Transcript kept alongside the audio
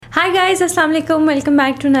guys, Assalamu alaikum. Welcome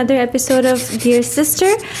back to another episode of Dear Sister.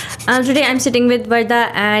 Today I'm sitting with Varda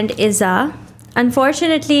and Iza.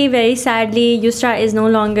 Unfortunately, very sadly, Yusra is no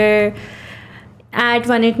longer at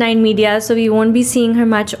 189 Media, so we won't be seeing her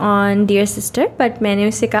much on Dear Sister. But मैंने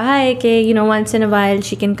उससे कहा है कि once in a while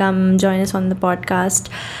she can come join us on the podcast.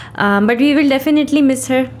 But we will definitely miss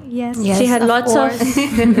her. Yes, she had lots of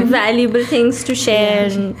valuable things to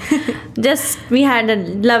share. And we had a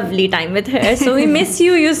lovely time with her. So we miss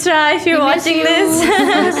you, Yusra, if you're watching this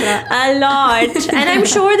a lot. And I'm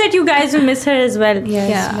sure that you guys will miss her as well.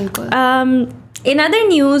 Yes, in other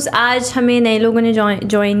news, आज हमें नए लोगों ने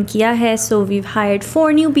join किया है. So we've hired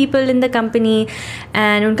 4 new people in the company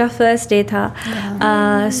and उनका first day था.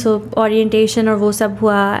 So orientation और वो सब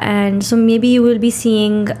हुआ. And so maybe you will be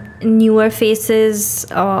seeing newer faces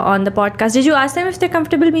on the podcast. Did you ask them if they're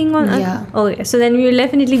comfortable being on? Yeah. Okay. So then we will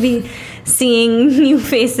definitely be seeing new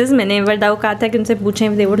faces. मैंने वर्दा को कहा था कि उनसे पूछें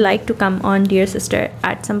if they would like to come on Dear Sister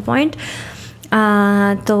at some point.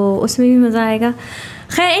 तो उसमें भी मज़ा आएगा.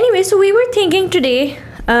 Anyway, so we were thinking today,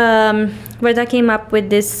 Varda came up with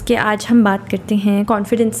this कि आज हम बात करते हैं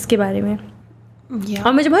confidence के बारे में.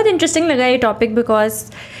 और मुझे बहुत interesting लगा ये topic because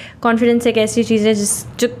confidence एक ऐसी चीज़ है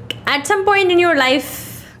जो at some point in your life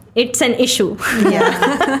it's an issue.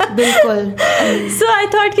 बिल्कुल. So I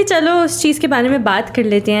thought कि चलो उस चीज़ के बारे में बात कर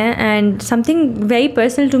लेते हैं and something very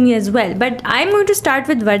personal to me as well. But I'm going to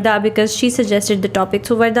start with Varda because she suggested the topic.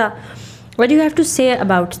 So Varda, what do you have to say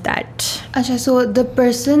about that? Achha, so the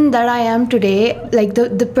person that I am today, like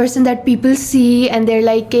the person that people see and they're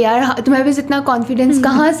like कि यार तुम्हें भी इतना confidence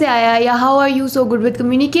कहाँ से आया या how are you so good with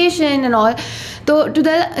communication and all. तो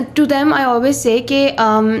to them I always say कि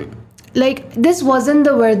like this wasn't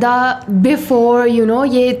the Varda before,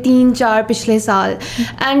 ये 3-4 पिछले साल.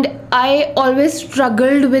 And I always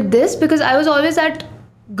struggled with this because I was always that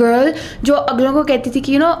girl जो अगलों को कहती थी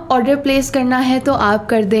कि ऑर्डर प्लेस करना है तो आप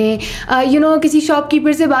कर दें, किसी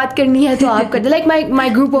शॉपकीपर से बात करनी है तो आप कर दें, like my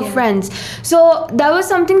group of friends. So that was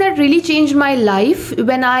something that really changed my life.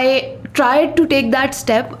 When I tried to take that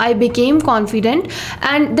step, I became confident,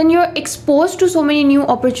 and then you're exposed to so many new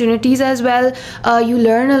opportunities as well. You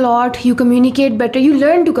learn a lot, you communicate better, you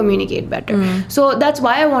learn to communicate better. So that's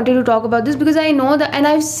why I wanted to talk about this, because I know that, and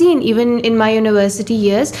I've seen even in my university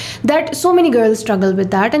years that so many girls struggle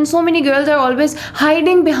with that, and so many girls are always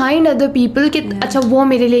hiding behind other people कि अच्छा वो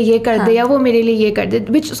मेरे लिए ये कर दे या वो मेरे लिए ये कर दे,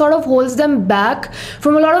 which sort of holds them back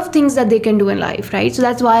from a lot of things that they can do in life, right? So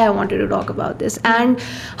that's why I wanted to talk about this and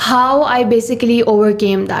how I basically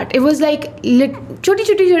overcame that. It was like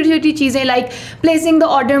छोटी चीज़ें, like placing the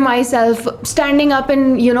order myself, standing up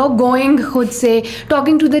and going खुद से,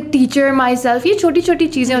 talking to the teacher myself. ये छोटी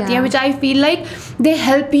चीज़ें होती हैं which I feel like they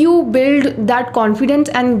help you build that confidence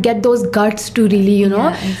and get those guts to really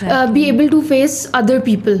be able to face other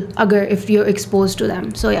people if you're exposed to them.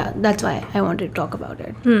 So yeah, that's why I wanted to talk about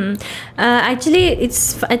it. Actually,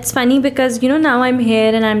 it's funny because now I'm here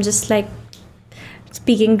and I'm just like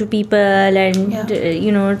speaking to people and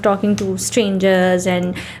talking to strangers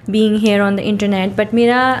and being here on the internet. But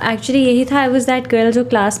मेरा actually यही था, I was that girl जो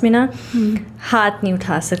class में ना हाथ नहीं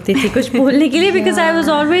उठा सकती थी कुछ बोलने के लिए because I was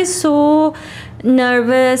always so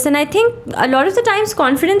nervous. And I think a lot of the times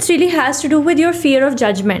confidence really has to do with your fear of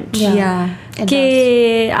judgment.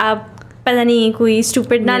 कि आप पता नहीं कोई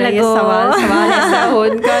स्टूपिड ना लगो, सवाल ऐसा हो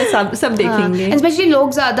उनका सब देखेंगे. Especially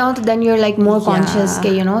लोग ज़्यादा हो तो then you're like more conscious के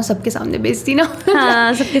सबके सामने बेइज्जती ना.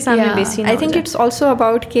 हाँ, सबके सामने बेइज्जती ना. I think it's also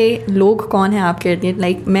about कि लोग कौन है आपके इर्द गिर्द.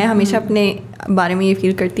 लाइक मैं हमेशा अपने बारे में ये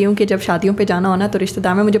फील करती हूँ कि जब शादियों पे जाना हो ना तो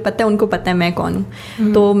रिश्तेदार में मुझे पता है उनको पता है मैं कौन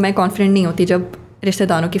हूँ, तो मैं कॉन्फिडेंट नहीं होती जब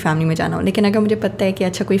रिश्तेदारों की फैमिली में जाना हो. लेकिन अगर मुझे पता है कि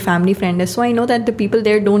अच्छा कोई फैमिली फ्रेंड है, so I know that the people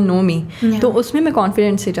there don't know me, तो उसमें मैं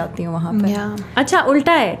कॉन्फिडेंस से जाती हूँ वहाँ पर. अच्छा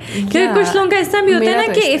उल्टा है क्योंकि कुछ लोगों का ऐसा भी होता है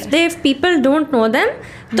ना कि if people don't know them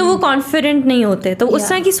तो वो कॉन्फिडेंट नहीं होते, तो उस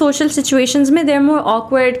तरह की सोशल सिचुएशंस में दे आर मोर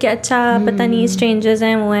ऑकवर्ड कि अच्छा पता नहीं स्ट्रेंजर्स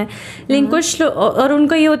हैं वो हैं. लेकिन कुछ और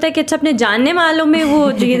उनको ये होता है कि अच्छा अपने जानने वालों में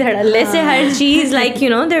वो जी धड़ल्ले से हर चीज़ like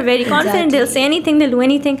they are very confident, they will say anything, they will do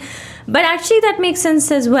anything. But actually that makes sense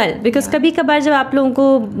as well because कभी कभार जब आप लोगों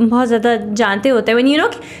को बहुत ज़्यादा जानते होते हैं when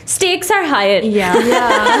stakes are higher.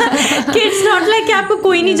 कि it's not like कि आपको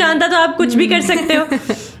कोई नहीं जानता तो आप कुछ भी कर सकते हो.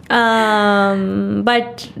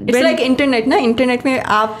 But it's like internet ना, internet में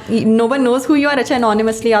आप no one knows who you are, अच्छा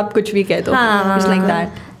anonymously आप कुछ भी कह दो. It's like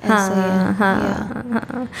that.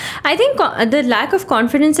 I think the lack of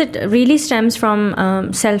confidence, it really stems from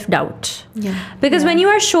self-doubt. Because when you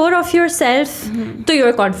are sure of yourself, so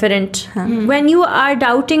you're confident. When you are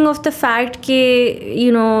doubting of the fact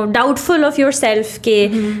doubtful of yourself,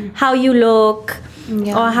 how you look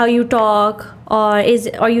or how you talk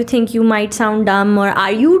or you think you might sound dumb or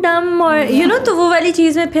are you dumb or you know, तो वो वाली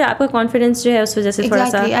चीज़ में फिर आपका confidence जो है उस वजह से थोड़ा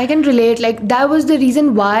सा. Exactly, I can relate. Like that was the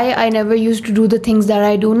reason why I never used to do the things that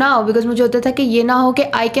I do now, because मुझे होता था कि ये ना हो कि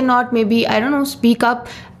I cannot maybe, I don't know, speak up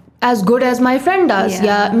as good as my friend does.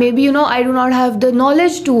 Yeah, maybe, you know, I do not have the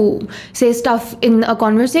knowledge to say stuff in a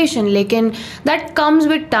conversation. Lekin that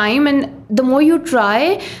comes with time, and the more you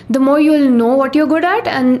try, the more you'll know what you're good at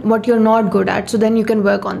and what you're not good at. So then you can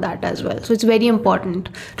work on that as well. So it's very important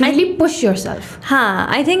to really push yourself. हाँ,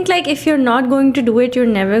 I think like if you're not going to do it,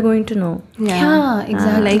 you're never going to know. Yeah,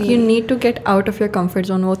 exactly. Like you need to get out of your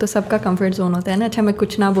comfort zone. वो तो सबका comfort zone होता है ना. अच्छा मैं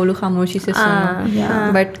कुछ ना बोलूँ, खामोशी से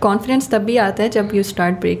सुनो. But confidence तब भी आता है जब you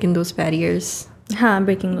start breaking those barriers. हाँ,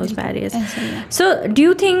 breaking those barriers. So do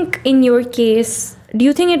you think in your case, do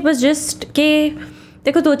you think it was just के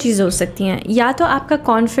देखो दो चीज़ें हो सकती हैं. या तो आपका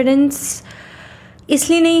कॉन्फिडेंस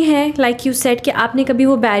इसलिए नहीं है, लाइक यू सेड, कि आपने कभी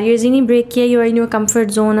वो बैरियर्स ही नहीं ब्रेक किया, you are in your comfort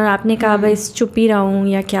zone और आपने कहा बस चुप ही रहूँ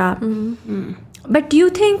या क्या. But do you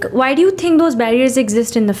think, why do you think those barriers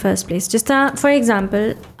exist in the first place? जिस तरह फॉर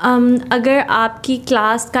एग्जाम्पल अगर आपकी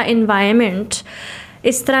क्लास का इन्वायरमेंट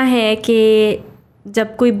इस तरह है कि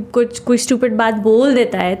जब कोई स्टूपिड बात बोल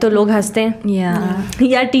देता है तो लोग हंसते हैं,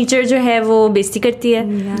 या टीचर जो है वो बेइज्जती करती है,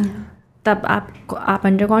 तब आप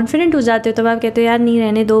अंडर कॉन्फिडेंट हो जाते हो, तब आप कहते हो यार नहीं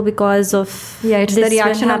रहने दो, because of it's the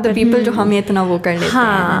reaction of the people जो हमें इतना वो कर लेते हैं.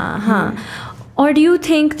 हाँ. और do you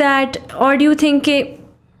think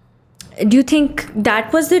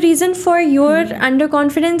that was the reason for your under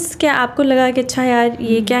confidence? क्या आपको लगा कि अच्छा यार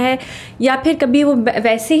ये क्या है, या फिर कभी वो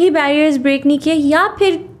वैसे ही बैरियर्स ब्रेक नहीं किए, या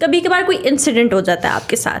फिर कभी कभार कोई इंसिडेंट हो जाता है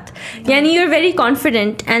आपके साथ, यानी you are very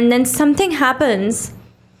confident and then something happens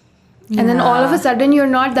and then all of a sudden you're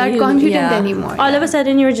not that confident anymore. All of a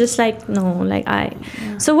sudden you're just like, no, like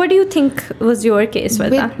So what do you think was your case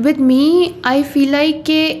with that? With me, I feel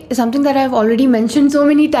like something that I've already mentioned so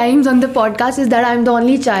many times on the podcast is that I'm the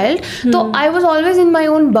only child. So I was always in my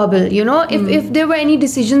own bubble, you know. If there were any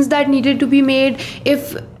decisions that needed to be made,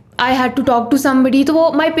 if I had to talk to somebody, so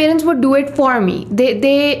my parents would do it for me. They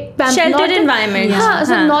sheltered environment.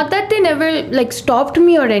 So not that they never like stopped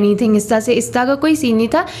me or anything. इस तरह का कोई scene नहीं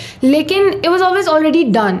था, लेकिन it was always already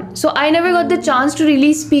done. So I never got the chance to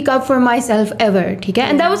really speak up for myself ever. ठीक है,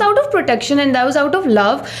 and that was out of protection and that was out of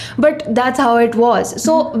love, but that's how it was.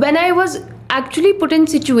 So when I was actually put in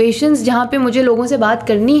situations जहाँ पे मुझे लोगों से बात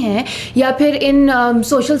करनी है, या फिर in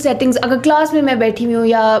social settings, अगर क्लास में मैं बैठी हुई हूँ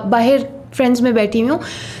या बाहर फ्रेंड्स में बैठी हूँ,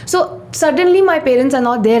 so suddenly my parents are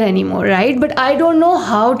not there anymore, right? But I don't know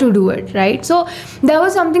how to do it, right? So that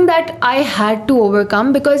was something that I had to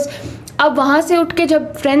overcome, because अब वहाँ से उठ के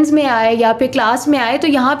जब फ्रेंड्स में आए या फिर क्लास में आए, तो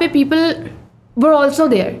यहाँ पे people were also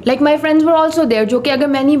there, like my friends were also there, जो कि अगर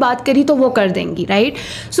मैं नहीं बात करी तो वो कर देंगी, right?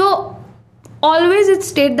 So always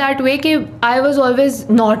it stayed that way कि I was always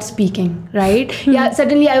not speaking, right? Yeah,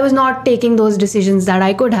 suddenly I was not taking those decisions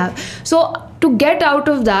that I could have. So to get out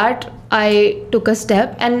of that, I took a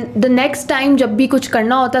step, and the next time जब भी कुछ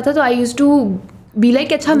करना होता था तो I used to be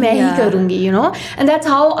like अच्छा मैं ही करूँगी, you know, and that's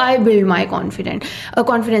how I build my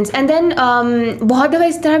confidence. And then बहुत दफ़ा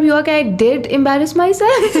इस तरह भी हुआ कि I did embarrass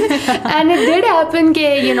myself and it did happen कि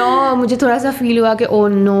you know मुझे थोड़ा सा feel हुआ कि oh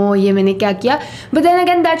no ये मैंने क्या किया, but then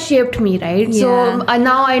again that shaped me, right? So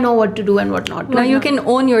now I know what to do and what not to. Now you can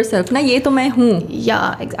own yourself ना, ये तो मैं हूँ.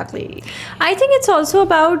 Yeah, exactly. I think it's also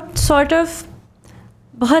about sort of,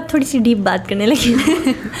 बहुत थोड़ी सी deep बात करने लगी,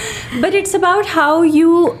 but it's about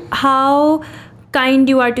how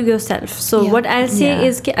kind you are to yourself. So what I'll say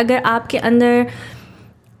is कि अगर आपके अंदर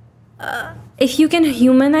if you can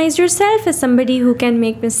humanize yourself as somebody who can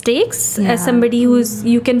make mistakes, as somebody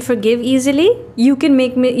you can forgive easily, you can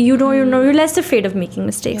you're less afraid of making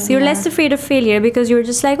mistakes. You're less afraid of failure, because you're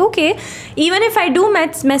just like, okay, even if I do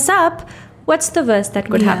mess up, what's the worst that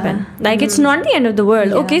could happen? Like it's not the end of the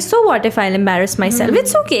world. Okay, so what if I'll embarrass myself?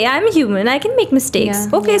 It's okay, I'm human, I can make mistakes.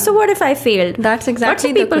 Okay, so what if I failed? That's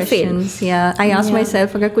exactly the questions. I ask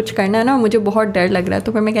myself, अगर कुछ करना है ना, मुझे बहुत डर लग रहा है,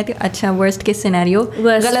 तो फिर मैं कहती हूँ अच्छा worst case scenario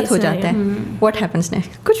गलत हो जाता है, what happens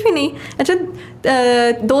next? कुछ भी नहीं, अच्छा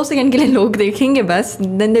 2 सेकंड के लिए लोग देखेंगे बस,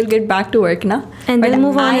 then they'll get back to work ना, and they'll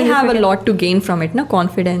move on. I have a lot to gain from it ना,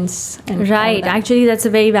 confidence. Right, actually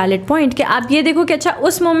that's a very valid point कि आप ये देखो कि अच्छा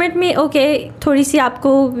उस moment में okay थोड़ी सी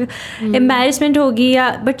आपको embarrassment होगी, या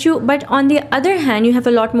but on the other hand you have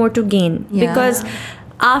a lot more to gain, because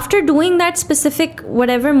after doing that specific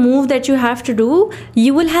whatever move that you have to do,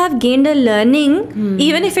 you will have gained a learning,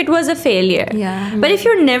 even if it was a failure. But if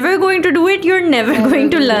you're never going to do it, you're never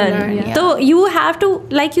going to learn. So you have to,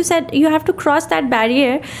 like you said, you have to cross that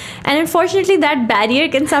barrier, and unfortunately that barrier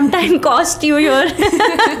can sometimes cost you your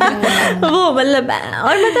वो मतलब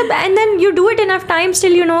और मतलब, and then you do it enough times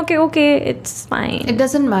till you know okay it's fine. It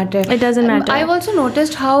doesn't matter. It doesn't matter. I've also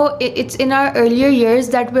noticed how it's in our earlier years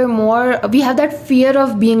that we have that fear of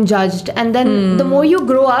being judged, and then the more you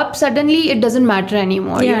grow up, suddenly it doesn't matter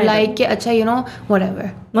anymore. You're like, acha, you know,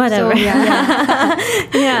 whatever. So,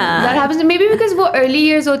 that happens maybe because wo early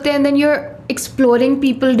years hote hain, and then you're exploring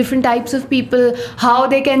people, different types of people, how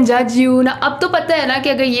they can judge you na. Ab to pata hai na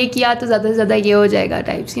ki agar ye kiya to zyada se zyada ye ho jayega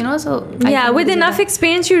types, you know. So with enough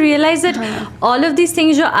experience you realize that all of these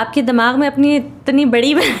things जो आपके दिमाग में अपनी इतनी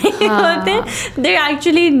बड़ी बनाई होते हैं, they're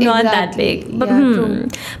actually not that big.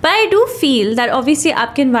 But I do feel that obviously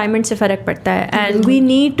आपके environment से फ़र्क पड़ता है, and we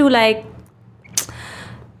need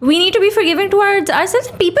to be forgiving towards ourselves.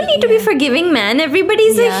 People need to be forgiving, man.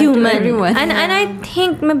 Everybody's a human. And I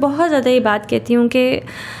think मैं बहुत ज़्यादा ये बात कहती हूँ कि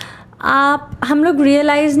हम लोग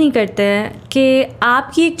रियलाइज़ नहीं करते हैं कि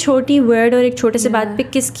आपकी एक छोटी वर्ड और एक छोटे से बात पे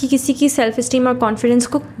किसी की सेल्फ इस्टीम और कॉन्फिडेंस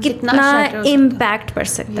को कितना इम्पैक्ट पड़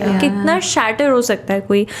सकता है, कितना शैटर हो सकता है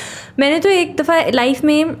कोई. मैंने तो एक दफ़ा लाइफ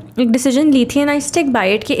में एक डिसीजन ली थी, and I stick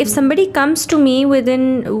by it, कि if somebody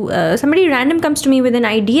random comes to me with an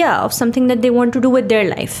idea of something that they want to do with their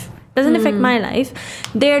life, doesn't affect my life,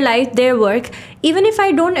 their work, even if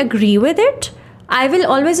I don't agree with it, I will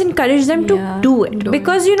always encourage them to do it,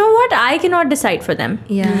 because you know what, I cannot decide for them.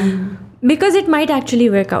 Because it might actually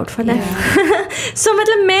work out for them. So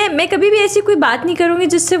मतलब मैं कभी भी ऐसी कोई बात नहीं करूँगी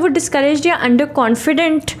जिससे वो discouraged या under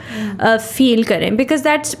confident feel करें,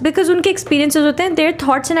 because उनके experiences होते हैं, their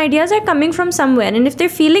thoughts and ideas are coming from somewhere, and if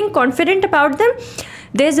they're feeling confident about them,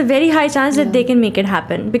 there's a very high chance that they can make it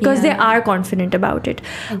happen because they are confident about it.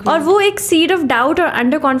 और वो एक seed of doubt और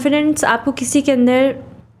under confidence आपको किसी के अंदर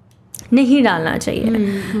नहीं डालना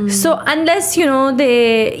चाहिए. So unless you know,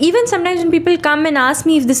 they even sometimes when people come and ask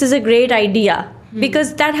me if this is a great idea, because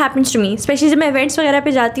that happens to me, especially जब मैं events वगैरह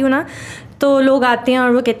पे जाती हूँ ना, तो लोग आते हैं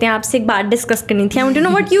और वो कहते हैं आपसे एक बात डिस्कस करनी थी, I want to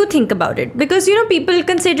know what you think about it, because you know people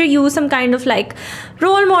consider you some kind of like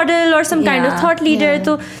role model or some kind of thought leader.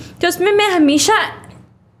 तो उसमें मैं हमेशा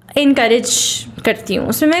इनकरेज करती हूँ,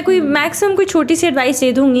 उसमें मैं कोई मैक्सिमम कोई छोटी सी एडवाइस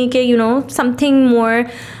दे दूँगी कि you know something more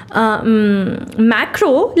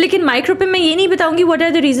macro, लेकिन माइक्रो पे मैं ये नहीं बताऊँगी what are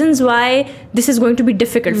the reasons why this is going to be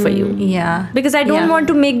difficult for you, because I don't want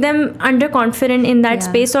to make them under confident in that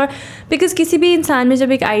space. और because किसी भी इंसान में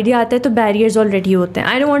जब एक आइडिया आता है तो बैरियर्स ऑलरेडी होते हैं.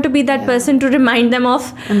 I don't want to be that person to remind them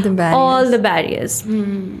of all the barriers.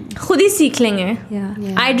 खुद ही सीख लेंगे.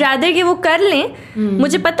 आईड रादर कि वो कर लें,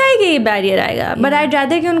 मुझे पता है कि ये बैरियर आएगा, बट आईड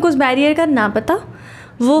रादर कि उनको उस बैरियर का ना पता,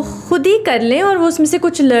 वो खुद ही कर लें और वो उसमें से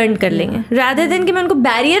कुछ लर्न कर लेंगे, रादर देन कि मैं उनको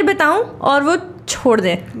बैरियर बताऊं और वो छोड़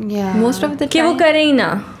दें. मोस्ट ऑफ द कि वो करें ही ना.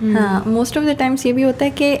 हाँ, मोस्ट ऑफ द टाइम्स ये भी होता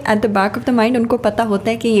है कि at the back of the mind उनको पता होता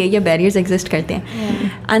है कि ये बैरियर्स एग्जिस्ट करते हैं,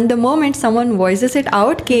 and the moment someone voices it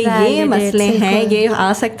out कि ये मसले हैं, ये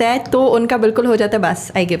आ सकता है, तो उनका बिल्कुल हो जाता है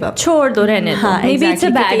बस आई गिव अप, छोड़ दो, रहने दो. Maybe it's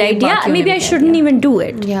a bad idea, maybe I shouldn't even do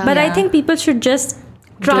it, but I think people should just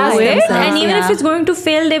try it, and even if it's going to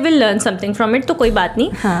fail, they will learn something from it. तो कोई बात नहीं,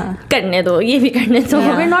 करने दो, ये भी करने दो.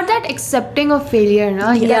 We're not that accepting of failure, no?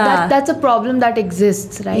 That's a problem that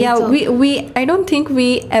exists, right? Yeah, so, we I don't think we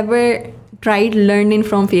ever tried learning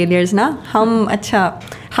from failures, ना. हम अच्छा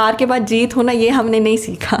हार के बाद जीत होना ये हमने नहीं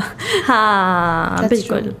सीखा. हाँ,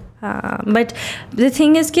 बिल्कुल. हाँ, but the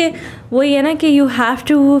thing is कि वो ये ना कि you have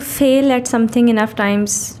to fail at something enough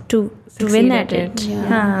times to win at it.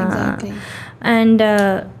 Exactly. And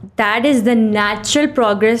that is the natural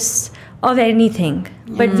progress of anything,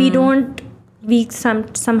 but we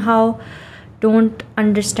somehow don't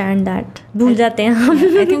understand that. भूल जाते हैं हम.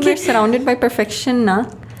 I think we're surrounded by perfection ना.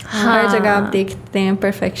 हर जगह आप देखते हैं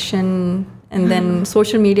perfection, and then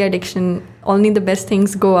social media addiction, only the best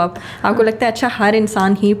things go up. आपको लगता है अच्छा हर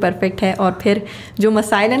इंसान ही परफेक्ट है, और फिर जो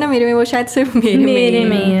मसाइल है ना मेरे में वो शायद सिर्फ मेरे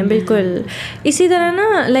में ही है. बिल्कुल इसी तरह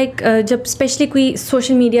ना, लाइक जब स्पेशली कोई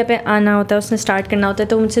सोशल मीडिया पे आना होता है, उसने स्टार्ट करना होता है,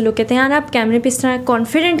 तो मुझसे लोग कहते हैं यार आप कैमरे पे इस तरह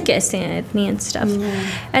कॉन्फिडेंट कैसे हैं इतनी and stuff,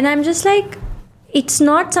 and I am just like it's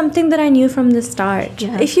not something that I knew from the start.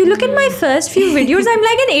 If you look at my first few videos, I'm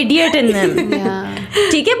like an idiot in them.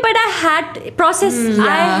 ठीक है, but I had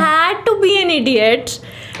to be an idiot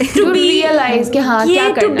to realize कि हाँ क्या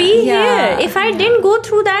करना to be here. If I didn't go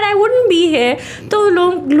through that, I wouldn't be here. तो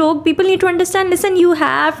लोग people need to understand. Listen, you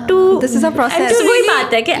have to. This is a process. तो वही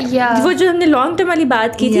बात है कि वो जो हमने long term वाली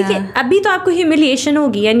बात की थी कि अभी तो आपको humiliation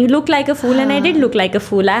होगी and you look like a fool and I did look like a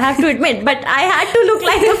fool. I have to admit, but I had to look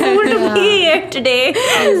like a fool to be here today.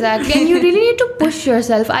 Exactly, and you really need to push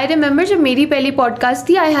yourself. I remember जब मेरी पहली podcast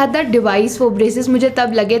थी, I had that device for braces. मुझे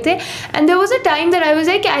तब लगे थे, and there was a time that I was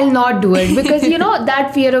like, I'll not do it because you know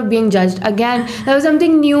that fear of being judged. Again, that was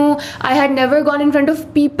something new. I had never gone in front of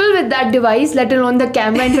people with that device, let alone the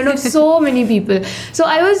camera in front of so many people. So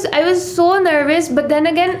I was so nervous, but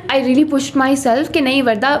then again, I really pushed myself कि नहीं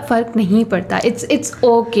वर्दा फर्क नहीं पड़ता. It's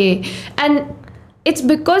okay, and it's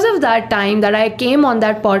because of that time that I came on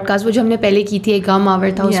that podcast, वो जो हमने पहले की थी, एक गम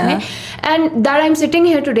आवर था उसमें, and that I'm sitting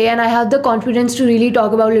here today and I have the confidence to really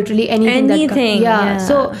talk about literally anything.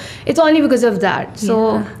 So it's only because of that. So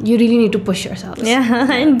you really need to push yourselves.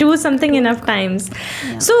 Yeah, and do something enough times.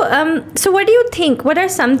 Yeah. So what do you think? What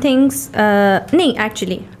are some things? No,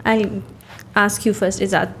 actually, I'll ask you first,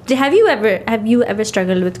 Izzat. Have you ever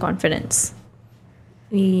struggled with confidence?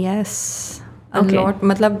 Yes. A lot.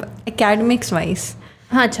 मतलब academics wise.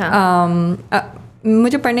 हाँ अच्छा.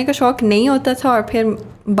 मुझे पढ़ने का शौक़ नहीं होता था और फिर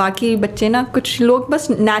बाकी बच्चे ना कुछ लोग बस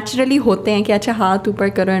नेचुरली होते हैं कि अच्छा हाथ ऊपर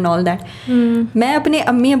करो एंड ऑल दैट. मैं अपने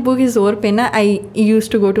अम्मी अब्बू के ज़ोर पे ना I used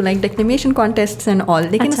to go to like declamation contests and all,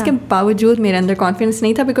 लेकिन उसके बावजूद मेरे अंदर कॉन्फिडेंस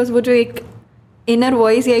नहीं था बिकॉज वो जो एक इनर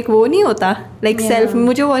वॉइस या एक वो नहीं होता लाइक सेल्फ,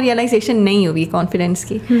 मुझे वो रियलाइजेशन नहीं हुई कॉन्फिडेंस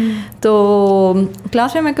की. तो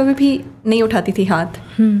क्लास में मैं कभी भी नहीं उठाती थी हाथ,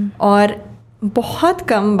 और बहुत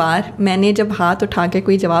कम बार मैंने जब हाथ उठा के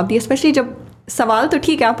कोई जवाब दिया, स्पेशली जब सवाल तो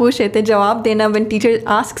ठीक है आप पूछ रहे थे, जवाब देना व्हेन टीचर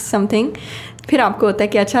आस्क समथिंग, फिर आपको होता है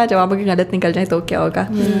कि अच्छा जवाब अगर गलत निकल जाए तो क्या होगा.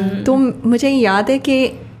 तो मुझे याद है कि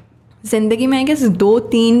ज़िंदगी में आई गेस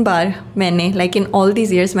 2-3 बार मैंने like in all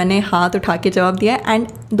these years मैंने हाथ उठा के जवाब दिया and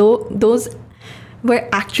those were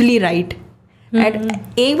actually right.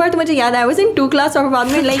 एक बार तो मुझे याद आई वाज इन 2 क्लास और बाद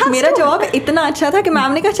में लाइक मेरा जवाब इतना अच्छा था कि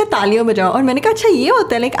मैम ने कहा अच्छा तालियां बजाओ, और मैंने कहा अच्छा ये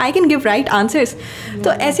होता है like I can give right answers.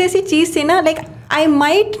 तो ऐसी ऐसी चीज़ से ना like I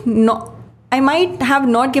might have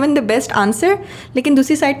not given the best answer, लेकिन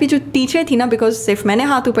दूसरी साइड पे जो टीचर थी ना, बिकॉज सिर्फ मैंने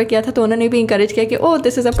हाथ ऊपर किया था तो उन्होंने भी इंकरेज किया कि oh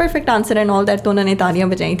this is a perfect answer and all that, तो उन्होंने तालियां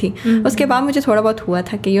बजाई थी. उसके बाद मुझे थोड़ा बहुत हुआ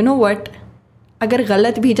था कि यू नो व्हाट, अगर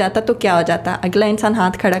गलत भी जाता तो क्या हो जाता, अगला इंसान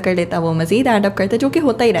हाथ खड़ा कर लेता, वो मज़ीद एडअप करता, जो कि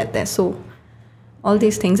होता ही रहता है. So all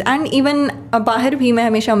these things. And even बाहर भी मैं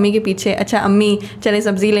हमेशा अम्मी के पीछे, अच्छा अम्मी चले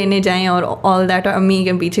सब्ज़ी लेने जाएं और ऑल दैट, और अम्मी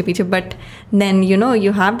के पीछे पीछे, but then you know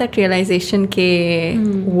you have that realisation के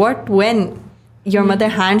what when your mother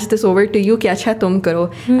hands this over to you कि अच्छा तुम करो,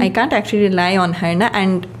 I can't actually rely on her ना,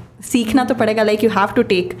 एंड सीखना तो पड़ेगा, like you have to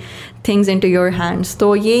take things into your hands.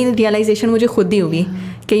 तो ये रियलाइजेशन मुझे खुद ही हुई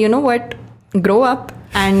कि you know what, grow up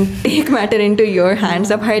and take matter into your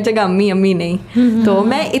hands. अब हर जगह अम्मी अम्मी नहीं. तो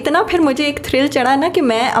मैं इतना, फिर मुझे एक थ्रिल चढ़ा ना कि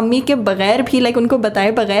मैं अम्मी के बगैर भी लाइक उनको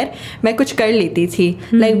बताए बगैर मैं कुछ कर लेती थी,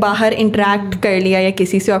 लाइक बाहर इंटरेक्ट कर लिया या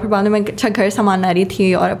किसी से, और फिर बाद में मैं अच्छा घर संभालना रही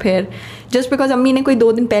थी, और फिर जस्ट बिकॉज अम्मी ने कोई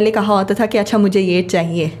 2 दिन पहले कहा होता था कि अच्छा मुझे ये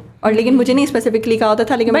चाहिए, और लेकिन मुझे नहीं स्पेसिफिकली कहा होता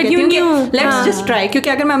था, लेकिन मैं कहती हूँ कि लेट्स जस्ट ट्राई, क्योंकि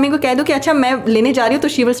अगर मैं अम्मी को कह दूँ कि अच्छा मैं लेने जा रही हूँ तो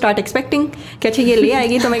शी विल स्टार्ट एक्सपेक्टिंग कि अच्छा ये ले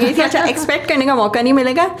आएगी, तो मैं कहती थी अच्छा एक्सपेक्ट करने का मौका नहीं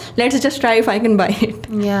मिलेगा, let's just try if I can buy it.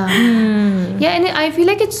 Yeah, and I feel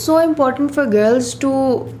like it's so important for girls to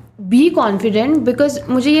be confident, because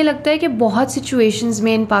मुझे ये लगता है कि बहुत situations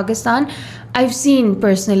में in Pakistan I've seen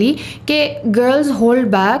personally कि girls hold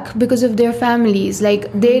back because of their families, like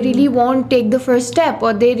they really won't take the first step,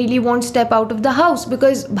 or they really won't step out of the house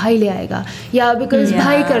because भाई ले आएगा या because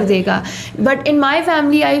भाई कर देगा. But in my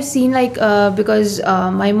family I've seen like because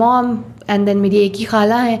my mom and then मेरी एक ही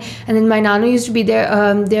खाला है, and then my nano used to be there,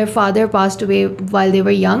 their father passed away while they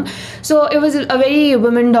were young, so it was a very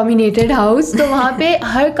women dominated house. तो वहाँ पे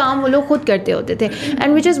हर काम वो लोग खुद करते होते थे,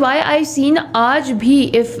 and which is why I've seen आज भी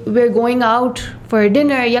if we're going out for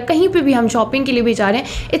dinner या कहीं पे भी हम shopping के लिए भी जा रहे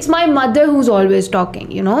हैं, it's my mother who's always talking,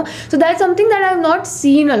 you know. So that's something that I've not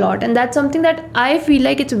seen a lot, and that's something that I feel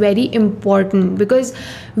like it's very important, because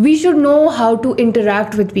we should know how to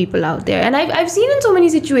interact with people out there. And I've seen in so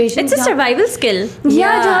many situations, it's a survival skill.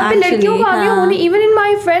 Yeah, जहाँ पे लड़कियों को आगे होने, even in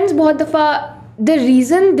my friends बहुत दफ़ा the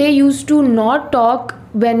reason they used to not talk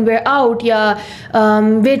when we're out या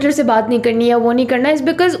waiter से बात नहीं करनी या वो नहीं करना is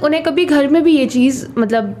because उन्हें कभी घर में भी ये चीज़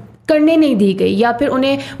मतलब करने नहीं दी गई, या फिर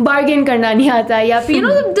उन्हें बार्गेन करना नहीं आता, या फिर you know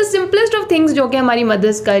the simplest of things जो कि हमारी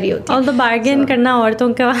मदर्स कर रही होती है. और तो बार्गेन करना औरतों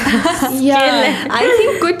का आई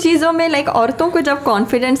थिंक कुछ चीज़ों में लाइक औरतों को जब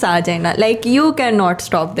कॉन्फिडेंस आ जाए ना, like you can not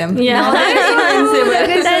stop them,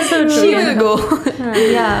 she will go.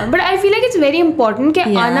 But I feel like it's very important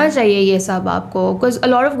कि आना चाहिए ये सब आपको, because a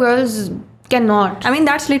lot of girls can not. I mean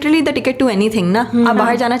that's literally the ticket to anything ना. आप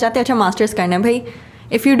बाहर जाना चाहते हैं, अच्छा मास्टर्स करना है भाई.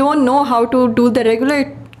 If you don't know how to do the regular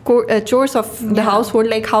chores of the household,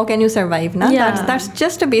 like how can you survive na? That's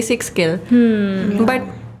just a basic skill. But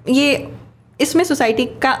ये इसमें सोसाइटी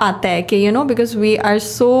का आता है कि you know, because we are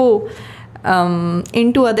so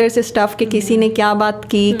into others stuff कि किसी ने क्या बात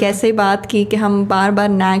की, कैसे बात की, कि हम बार बार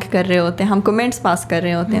नैग कर रहे होते हैं, हम कमेंट्स पास कर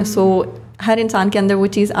रहे होते हैं. सो हर इंसान के अंदर वो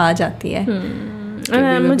चीज़ आ जाती है.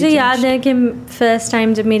 मुझे याद है कि फर्स्ट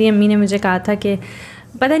टाइम जब मेरी अम्मी ने मुझे कहा था कि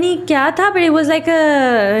पता नहीं क्या था, but it was like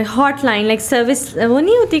a hotline, like service वो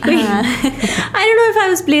नहीं होती कोई. I don't know if I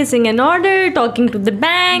was placing an order, talking to the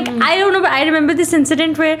bank, I don't know, but I remember this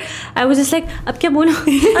incident where I was just like अब क्या बोलूं,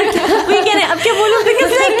 अब क्या बोलूं,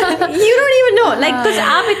 because like you don't even know, like because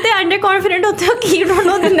आप इतने under confident होते हो कि you don't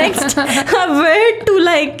know the next word to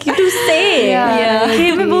like to से.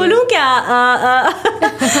 कि मैं बोलूं क्या,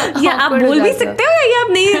 या आप बोल भी सकते हो या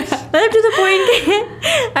आप नहीं, मतलब टू द पॉइंट के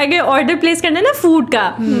अगर ऑर्डर प्लेस करना है ना फूड का,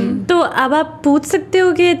 तो अब आप पूछ सकते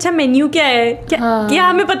हो कि अच्छा मेन्यू क्या है, क्या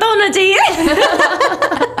हमें पता होना चाहिए.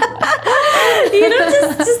 You know,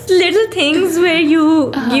 just little things where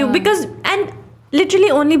you because, and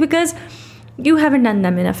literally only because you haven't done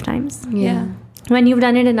them enough times. Yeah. When you've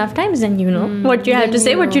done it enough times, then you know what you have to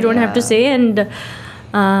say, what you don't have to say, and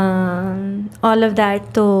all of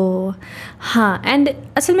that. तो हाँ, and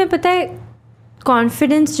असल में पता है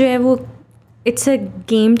confidence जो है वो it's a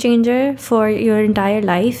game changer for your entire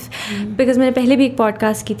life. Because मैंने पहले भी एक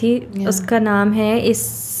पॉडकास्ट की थी, उसका नाम है इस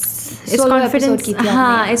confidence,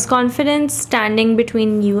 हाँ, is confidence standing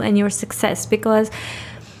between you and your success. Because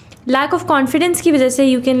lack of confidence की वजह से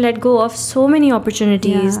you can let go of so many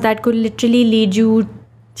opportunities that could literally lead you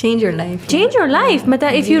change your life.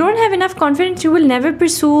 मतलब if you don't have enough confidence, you will never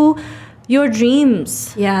pursue your dreams.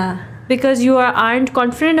 Yeah. Because you aren't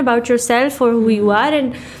confident about yourself or who you are.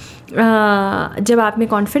 And जब आप में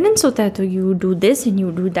confidence होता है तो you do this and you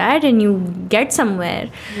do that and you get somewhere.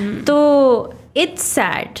 तो it's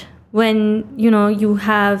sad when you know you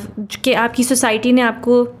have कि आपकी society ने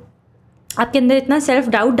आपके अंदर इतना सेल्फ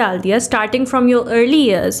डाउट डाल दिया, starting from your early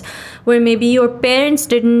years, where may be your parents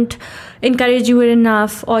didn't encourage you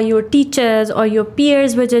enough, or your teachers or your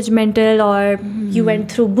peers were judgmental, or you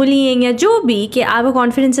went through bullying, या जो भी, कि आपका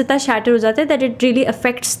कॉन्फिडेंस इतना shatter हो जाता है that it really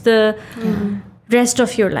affects the rest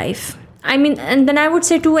of your life. I mean, and then I would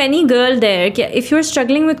say to any girl there, if you're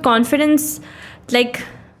struggling with confidence, like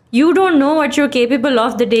you don't know what you're capable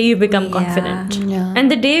of the day you become confident.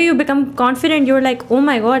 And the day you become confident, you're like, oh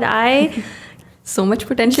my god, so much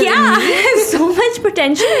potential. Yeah, I have so much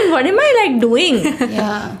potential. And what am I like doing?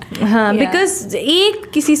 Because एक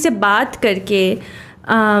किसी से बात करके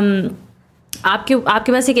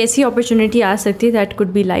आपके पास एक ऐसी opportunity आ सकती है that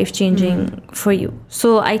could be life changing for you.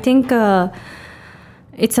 So I think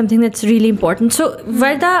it's something that's really important. So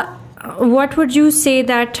Varda, what would you say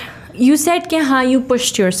that you said कि हाँ you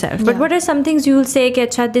pushed yourself, but what are some things you will say कि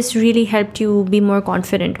अच्छा this really helped you be more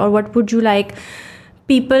confident, or what would you like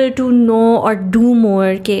people to know or do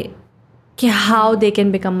more कि how they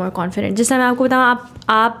can become more confident? जिस मैं आपको बताऊँ,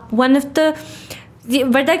 आप one of the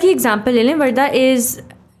वर्दा की example ले लें. वर्दा is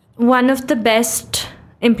one of the best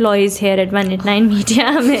employees here at 189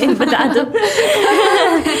 Media. मैं बता दूँ,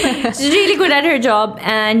 she's really good at her job,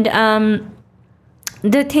 and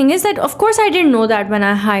the thing is that of course I didn't know that when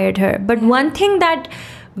I hired her, but one thing that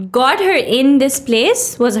got her in this place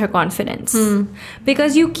was her confidence.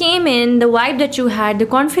 Because you came in, the vibe that you had, the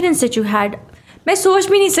confidence that you had, मैं सोच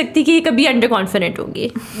भी नहीं सकती कि कभी under confident होंगी,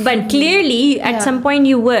 but clearly at some point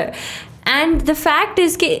you were. And the fact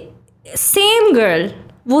is कि same girl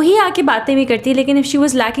वही आके बातें भी करती, लेकिन if she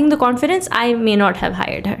was lacking the confidence, I may not have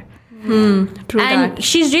hired her. True. And that.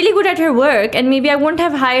 she's really good at her work, and maybe I wouldn't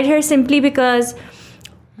have hired her simply because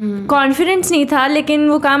confidence नहीं था, लेकिन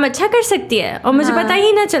वो काम अच्छा कर सकती है और मुझे पता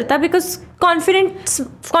ही ना चलता, बिकॉज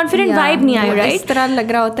कॉन्फिडेंट वाइब नहीं आई. राइट, इस तरह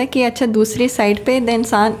लग रहा होता है कि अच्छा दूसरी साइड पे द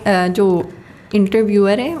इंसान जो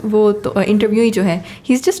इंटरव्यूअर है, वो तो इंटरव्यू ही जो है,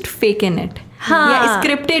 he is just fake in it. या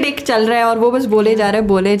स्क्रिप्टेड एक चल रहा है और वो बस बोले जा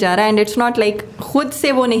रहा है एंड इट्स नॉट लाइक खुद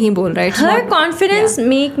से वो नहीं बोल रहा है. हर confidence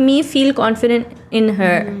make me feel confident in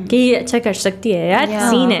हर कि ये अच्छा कर सकती है यार,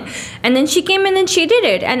 सीन है. And then she came and then she did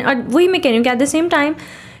it. And वही मैं कह रही हूँ कि at the same time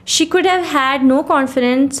she could have had no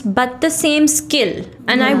confidence but the same skill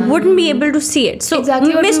and I wouldn't be able to see it. So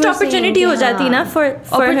exactly missed opportunity ho jati na for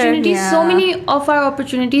opportunities. her. So many of our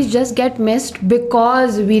opportunities just get missed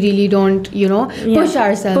because we really don't, you know, push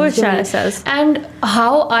ourselves. And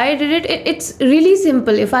how I did it, it's really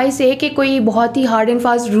simple. If I say कि कोई बहुत ही hard and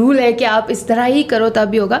fast rule है कि आप इस तरह ही करो तब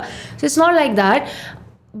भी होगा, so it's not like that.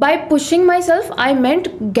 By pushing myself, I meant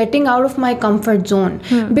getting out of my comfort zone.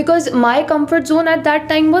 Because my comfort zone at that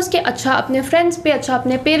time was कि अच्छा अपने friends पे, अच्छा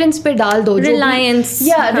अपने parents पे डाल दो, reliance,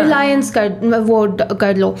 reliance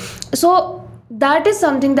कर लो. So that is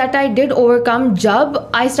something that I did overcome जब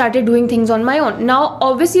I started doing things on my own. Now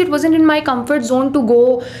obviously it wasn't in my comfort zone to go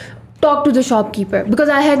talk to the shopkeeper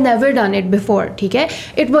because I had never done it before. ठीक है,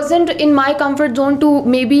 it wasn't in my comfort zone to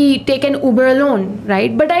maybe take an Uber alone,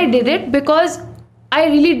 right? But I did it because I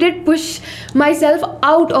really did push myself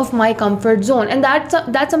out of my comfort zone, and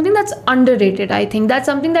that's something that's underrated. I think that's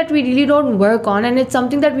something that we really don't work on, and it's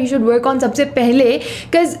something that we should work on सबसे पहले,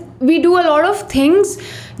 because we do a lot of things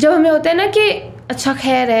जब हमें होता है ना कि अच्छा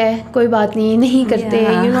खैर है कोई बात नहीं करते,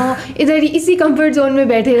 you know, इधर इसी comfort zone में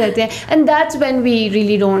बैठे रहते हैं, and that's when we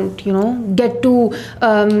really don't, you know, get to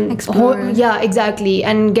explore. Exactly,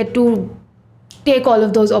 and get to take all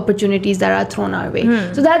of those opportunities that are thrown our way.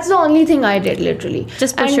 So that's the only thing I did, literally.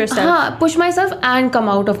 Just push yourself. Push myself and come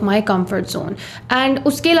out of my comfort zone. And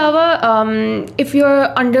उसके अलावा if you're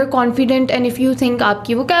underconfident and if you think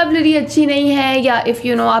आपकी vocabulary अच्छी नहीं है, या if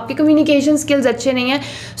you know आपके communication skills अच्छे नहीं हैं,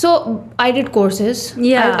 so I did courses.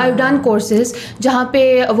 I've done courses जहाँ पे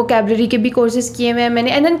vocabulary के भी courses किए हुए हैं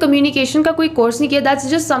मैंने, and then communication का कोई course नहीं किया. That's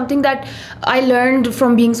just something that I learned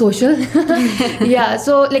from being social.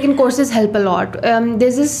 So लेकिन courses help a lot.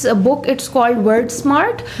 There's this book, it's called Word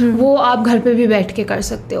Smart. वो आप घर पे भी बैठ के कर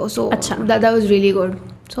सकते हो. So that was really good.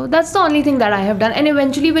 So that's the only thing that I have done, and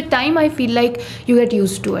eventually with time I feel like you get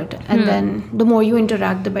used to it, and then the more you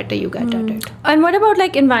interact the better you get at it. And what about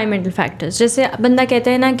like environmental factors? जैसे बंदा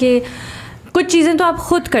कहता है ना कि कुछ चीज़ें तो आप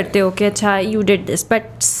खुद करते हो कि अच्छा you did this, but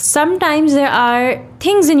sometimes there are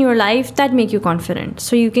things in your life that make you confident.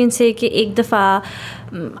 So you can say कि एक दफ़ा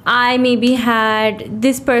I maybe had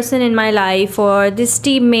this person in my life or this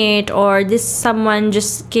teammate or this someone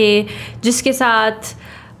जिसके साथ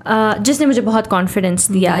जिसने मुझे बहुत confidence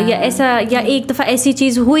दिया, या ऐसा, या एक दफ़ा ऐसी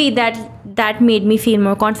चीज़ हुई that made me feel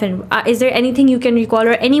more confident. Is there anything you can recall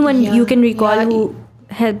or anyone you can recall who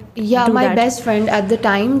helped do my that? best friend at the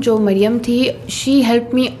time जो मरियम थी, she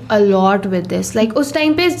helped me a lot with this. Like उस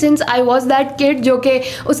time पे, since I was that kid जो के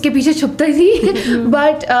उसके पीछे छुपता थी,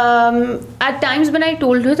 but at times when I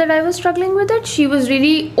told her that I was struggling with it, she was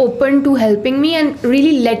really open to helping me and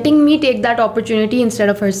really letting me take that opportunity instead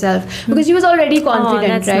of herself, because she was already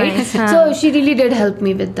confident, right? Nice, So she really did help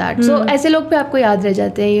me with that. So ऐसे लोग पे आपको याद रह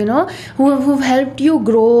जाते हैं, you know, who've helped you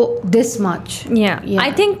grow this much. Yeah.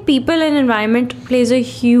 I think people and environment plays a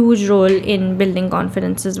huge role in building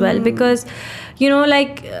confidence as well, because you know,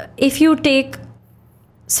 like if you take,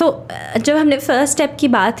 so जब हमने first step की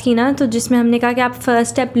बात की ना, तो जिसमें हमने कहा कि आप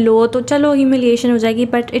फर्स्ट स्टेप लो तो चलो ह्यूमिलिएशन हो जाएगी,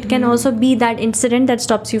 but it can also be that incident that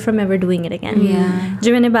stops you from ever doing it again.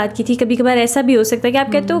 जो मैंने बात की थी, कभी कभार ऐसा भी हो सकता है कि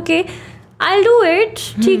आप कहते हो कि I'll do it,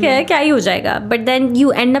 ठीक है, क्या ही हो जाएगा, but then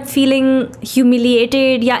you end up feeling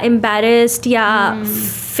humiliated या embarrassed या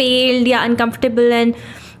failed या uncomfortable, and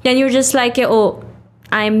then you're just like, oh,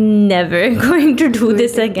 I'm never going to do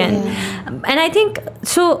this again. And I think,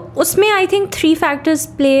 so usme I think 3 factors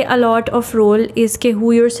play a lot of role, is ke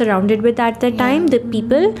who you're surrounded with at that time, the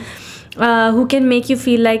people who can make you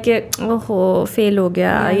feel like oh fail ho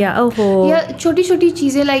gaya, छोटी छोटी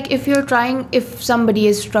चीज़ें, like if you're trying, if somebody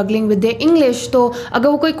is struggling with their English, तो अगर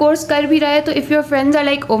वो कोई course कर भी रहा है, तो if your friends are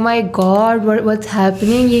like, oh my god, what's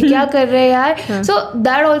happening, ये क्या कर रहे हैं यार, so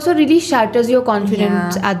that also really shatters your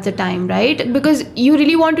confidence at the time, right? Because you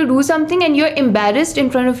really want to do something and you're embarrassed in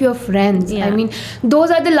front of your friends. I mean,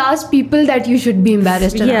 those are the last people that you should be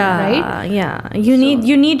embarrassed around, right?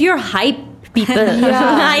 You need your hype people.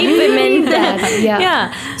 Hype women.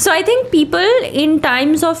 So I think people in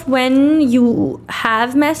times of when you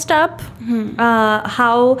have messed up,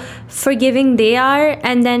 how forgiving they are,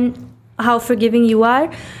 and then how forgiving you are,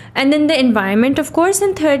 and then the environment of course,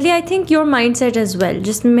 and thirdly I think your mindset as well.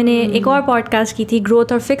 जिसमें मैंने एक और podcast की थी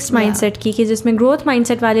growth और fixed mindset की, कि जिसमें ग्रोथ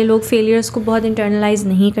माइंडसेट वाले लोग फेलियर्स को बहुत इंटरनलाइज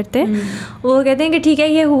नहीं करते. वो कहते हैं कि ठीक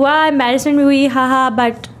है ये हुआ, एम्बैरेसमेंट भी हुई, हाँ,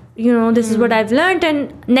 but you know, this is what I've learned,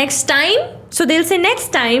 and next time, so they'll say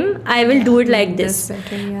next time I will do it like this,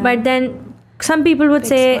 better, but then some people would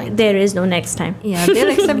say there is no next time.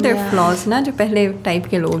 They'll accept their flaws ना, जो पहले type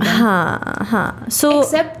के लोग हैं. हाँ, so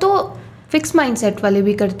accept तो fix mindset वाले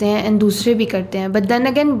भी करते हैं and दूसरे भी करते हैं, but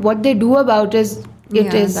then again what they do about is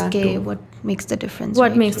it is what makes the difference.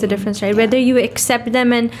 What makes the difference, right? Whether you accept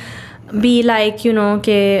them and be like, you know,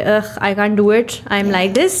 okay, I can't do it, I'm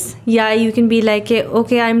like this. Yeah, you can be like,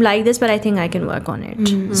 okay, I'm like this, but I think I can work on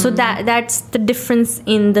it. So that's the difference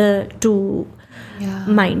in the two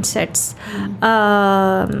mindsets.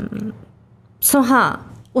 So हाँ,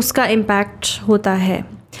 उसका impact होता है.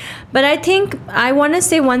 But I think I want to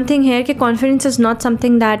say one thing here, कि confidence is not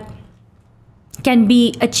something that can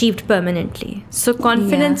be achieved permanently. So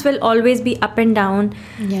confidence will always be up and down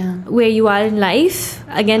where you are in life.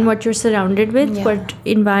 Again, what you're surrounded with, what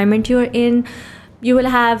environment you're in. You will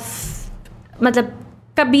have, मतलब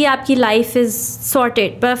कभी आपकी life is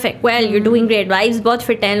sorted, perfect, well, you're doing great, vibes बहुत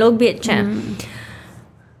fit हैं, लोग भी अच्छे हैं.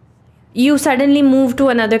 You suddenly move to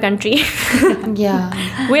another country.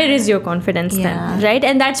 Where is your confidence then, right?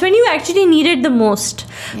 And that's when you actually need it the most.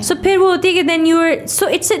 So फिर वो होती है कि then you're, so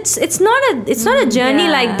it's not a journey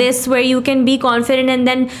like this where you can be confident and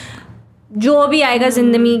then जो भी आएगा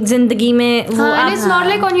जिंदगी में वो and it's not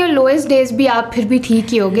like on your lowest days भी आप फिर भी ठीक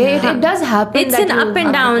ही होगे. It does happen. It's an up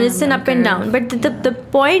and down. It's an up and down. But the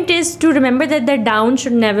point is to remember that the down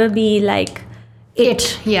should never be like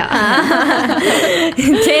it.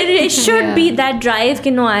 There should be that drive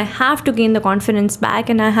कि no, I have to gain the confidence back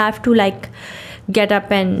and I have to like get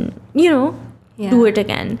up and, you know, do it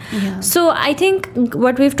again. So I think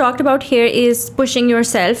what we've talked about here is pushing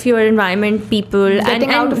yourself, your environment, people,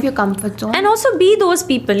 getting out of your comfort zone, and also be those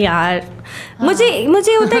people. यार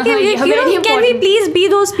मुझे होता है कि can we please be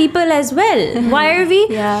those people as well? Why are we?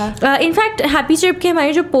 In fact, Happy Trip के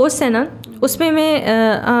हमारे जो posts है ना, उसमें मैं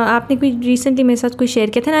आपने कोई रिसेंटली मेरे साथ कोई शेयर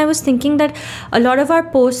किया था ना, I was thinking that a lot of our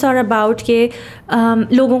post are about के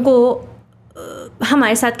लोगों को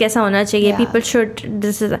हमारे साथ कैसा होना चाहिए, पीपल शुड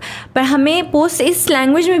दिस इज, पर हमें पोस्ट इस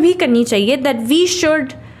लैंग्वेज में भी करनी चाहिए that we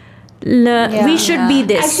should be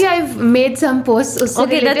this. Actually, I've made some posts.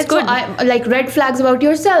 Okay, that's good. So like red flags about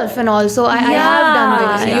yourself, and also I have done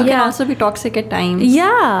this. You can also be toxic at times.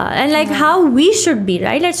 And like how we should be,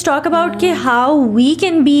 right? Let's talk about how we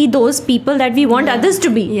can be those people that we want others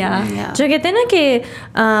to be. जो कहते हैं ना कि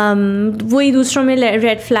वही दूसरों में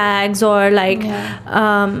red flags और like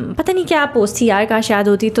पता नहीं क्या पोस्ट थी यार, काश याद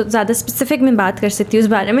होती तो ज़्यादा स्पेसिफिक में बात कर सकती हूँ उस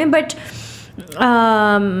बारे में, बट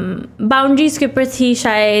बाउंड्रीज़ के ऊपर थी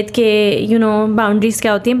शायद कि यू नो बाउंड्रीज़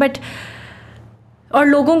क्या होती हैं, बट और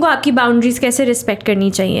लोगों को आपकी बाउंड्रीज़ कैसे रिस्पेक्ट करनी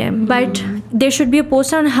चाहिए, but there should be a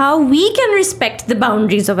post on how we can respect the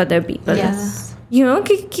boundaries of other people. You know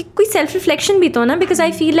कि कोई सेल्फ रिफ्लेक्शन भी तो ना, बिकॉज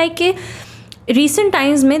आई फील लाइक कि recent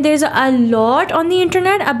times में there's a lot on the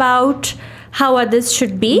internet about how others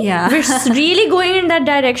should be. We're really going in that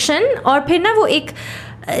direction, और फिर ना वो एक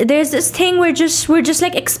there's this thing we're just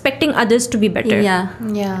like expecting others to be better.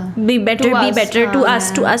 Be better to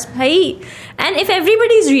us bhai. And if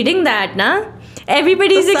everybody's reading that na,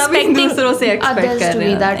 everybody's expecting others to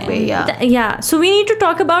be that way. So we need to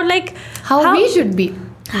talk about like how we should be.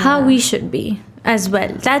 How we should be as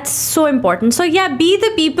well. That's so important. So be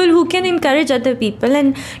the people who can encourage other people,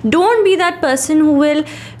 and don't be that person who will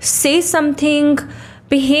say something,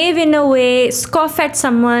 behave in a way, scoff at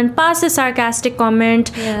someone, pass a sarcastic comment,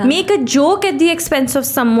 make a joke at the expense of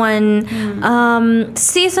someone,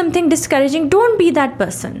 say something discouraging. Don't be that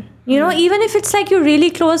person. You know, even if it's like your really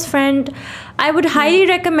close friend, I would highly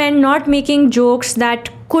recommend not making jokes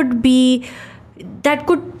that could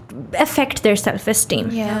affect their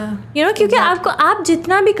self-esteem. You know, क्योंकि आपको आप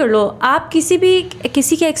जितना भी कर लो, आप किसी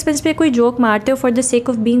के expense पे कोई जोक मारते हो for the sake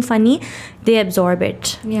of being funny, they absorb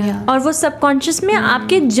it. और वो subconscious में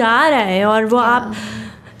आपके जा रहा है और वो आप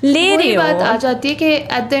ले रहे हो. बात आ जाती है कि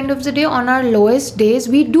at the end of the day, on our lowest days,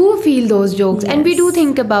 we do feel those jokes and we do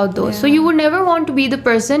think about those. So you would never want to be the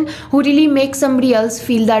person who really makes somebody else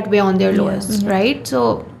feel that way on their lowest, right?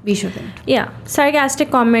 So we shouldn't. Sarcastic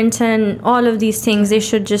comments and all of these things, they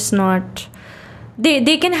should just not.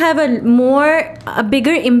 They can have a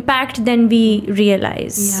bigger impact than we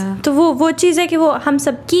realize. तो वो चीज़ है कि वो हम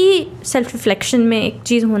सबकी self reflection में एक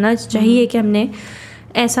चीज़ होना चाहिए कि हमने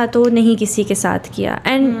ऐसा तो नहीं किसी के साथ किया.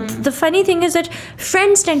 And the funny thing is that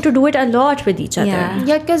friends tend to do it a lot with each other.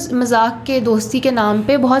 because मजाक के दोस्ती के नाम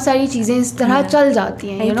पे बहुत सारी चीज़ें इस तरह चल जाती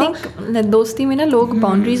हैं. I think दोस्ती में ना लोग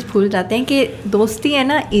बाउंड्रीज भूल जाते हैं कि दोस्ती है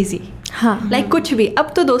ना ईजी. लाइक कुछ भी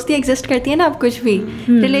अब तो दोस्ती एग्जिस्ट करती है ना, अब कुछ भी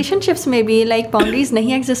रिलेशनशिप्स में भी लाइक बाउंड्रीज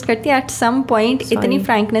नहीं एग्जिस्ट करती. एट सम पॉइंट इतनी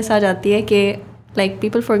फ्रैंकनेस आ जाती है कि like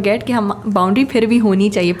people forget कि हम बाउंड्री फिर भी होनी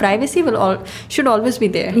चाहिए. Privacy should always be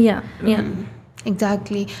there.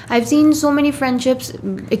 Exactly. I've seen so many friendships,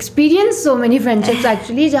 experienced so many friendships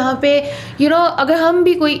actually, जहाँ पे you know अगर हम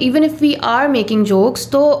भी कोई even if we are making jokes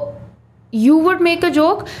तो you would make a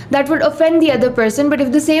joke that would offend the other person, but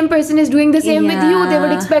if the same person is doing the same with you, they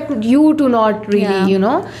would expect you to not really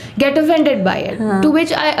get offended by it. To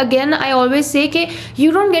which I always say ke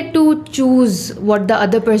you don't get to choose what the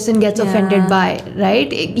other person gets offended by,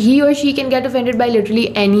 right? He or she can get offended by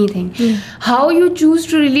literally anything. How you choose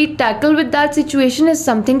to really tackle with that situation is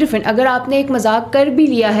something different. अगर आपने एक मजाक कर भी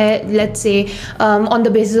लिया है, let's say on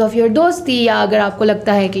the basis of your दोस्ती, या अगर आपको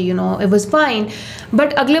लगता है कि it was fine,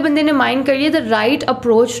 but अगले बंदे ने माइंड कर लिया, the right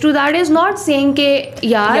approach to that is not saying कि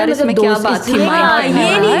यार मतलब क्या बात थी, ये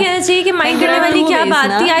नहीं कहना चाहिए कि माइंड करने वाली क्या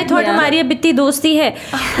बात थी, आई थॉट हमारी अब इतनी दोस्ती है.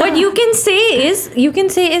 What you can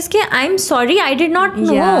say is कि I'm sorry, I did not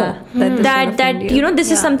know that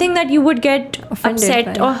this is something that you would get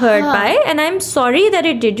upset or hurt by, and I'm sorry that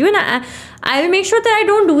it did you, and I will make sure that I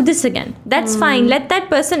don't do this again. That's fine. Let that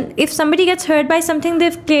person, if somebody gets hurt by something,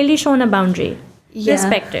 they've clearly shown a boundary.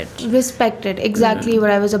 Respect it. Exactly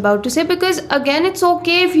what I was about to say, because again it's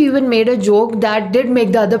okay if you even made a joke that did make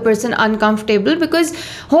the other person uncomfortable, because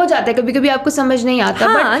हो जाता है कभी कभी आपको समझ नहीं आता.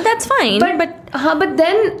 But that's fine. But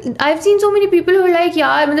then I've seen so many people who are like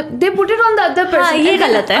यार मतलब they put it on the other person. ये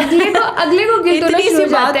गलत है. अगले को गिल्ट होना शुरू हो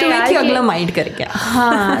जाता है यार कि अगला माइंड कर गया.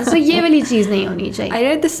 हाँ, so ये वाली चीज़ नहीं होनी चाहिए. I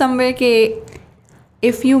read this somewhere कि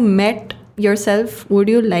if you met yourself,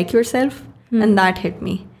 would you like yourself? And that hit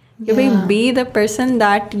me. Be the person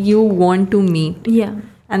that you want to meet.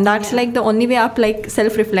 And that's like the only way आप like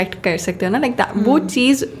self reflect कर सकते हो ना, like that. वो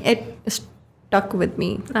चीज़ it stuck with me.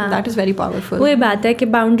 That is very powerful. वही बात है कि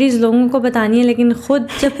boundaries लोगों को बतानी है, लेकिन खुद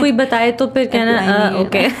जब कोई बताए तो फिर कहना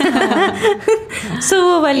okay. So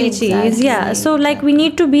वो वाली चीज़. So like we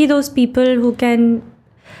need to be those people who can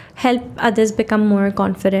help others become more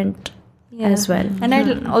confident. As well. And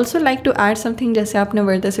I'd also like to add something, जैसे आपने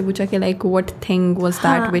वर्दा से पूछा कि like what thing was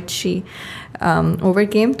that which she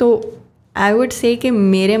overcame, तो I would say कि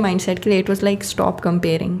मेरे mindset के लिए it was like stop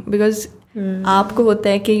comparing, because आपको होता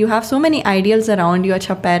है कि you have so many ideals around you.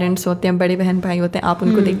 अच्छा parents होते हैं, बड़े बहन भाई होते हैं, आप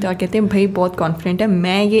उनको देखते हो और कहते हैं भाई बहुत confident है,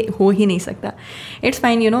 मैं ये हो ही नहीं सकता. It's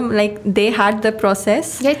fine, like they had the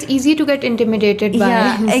process. It's easy to get intimidated by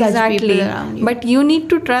such people around you. But you need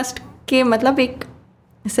to trust कि मतलब एक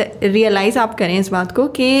रियलाइज आप करें इस बात को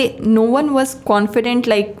कि no one was confident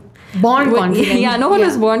like born confident. No one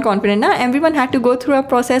was born confident ना. Everyone had to go through a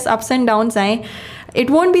process, ups and downs आए.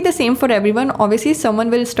 It won't be the same for everyone. Obviously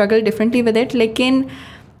someone will struggle differently with it, लेकिन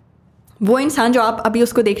वो इंसान जो आप अभी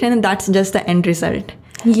उसको देख रहे हैं, that's just the end result.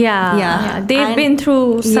 They've been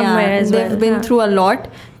through somewhere as well. They've been through a lot.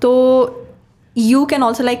 तो you can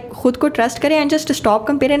also like खुद को trust करें and just stop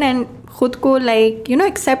comparing and खुद को like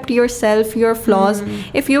accept yourself, your flaws.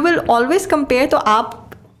 If you will always compare, तो आप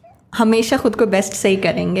हमेशा खुद को बेस्ट से ही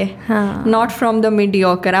करेंगे. Not from the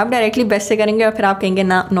mediocre. आप डायरेक्टली बेस्ट से करेंगे और फिर आप कहेंगे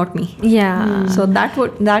ना, not me. So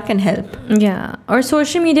that can help. और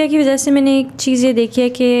सोशल मीडिया की वजह से मैंने एक चीज़ ये देखी है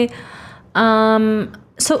कि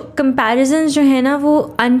कंपैरिजन जो है ना, वो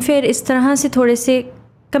अनफेयर इस तरह से थोड़े से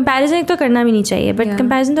कंपैरिजन एक तो करना भी नहीं चाहिए, बट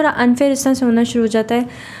कंपैरिजन थोड़ा अनफेयर इस तरह से होना शुरू हो जाता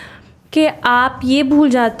है कि आप ये भूल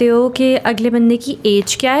जाते हो कि अगले बंदे की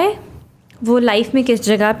एज क्या है, वो लाइफ में किस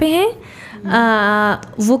जगह पे है,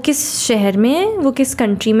 वो किस शहर में है, वो किस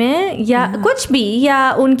कंट्री में है, या कुछ भी,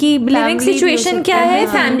 या उनकी लिविंग सिचुएशन क्या है,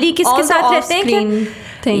 फैमिली किसके साथ रहते हैं.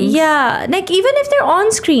 Like even if they're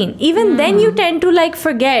on screen, even then you tend to like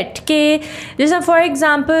forget कि जैसा for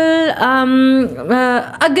example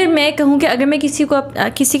अगर मैं कहूँ कि अगर मैं किसी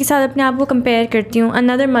के साथ अपने आप को compare करती हूँ,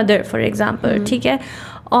 another mother for example, ठीक है,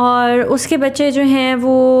 और उसके बच्चे जो हैं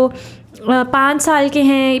वो 5 साल के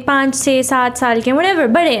हैं, 5 से 7 साल के हैं, whatever,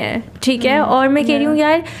 बड़े हैं, ठीक है, और मैं कह रही हूँ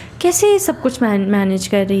यार कैसे सब कुछ मैनेज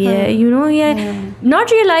कर रही है,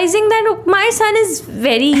 not realizing that my son is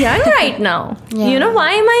very young right now.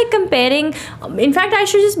 Why am I comparing? In fact, I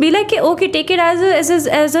should just be like, okay, take it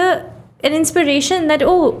as an inspiration that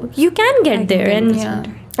you can get there,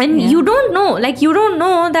 and you don't know, you don't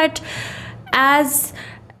know that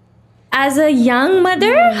as a young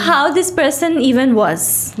mother how this person even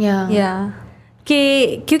was.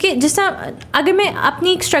 क्योंकि जैसा अगर मैं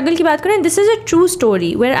अपनी एक struggle की बात करें, this is a true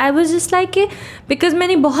story where I was just like because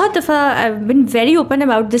मैंने बहुत दफ़ा आई been very open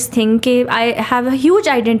about this thing कि I have a huge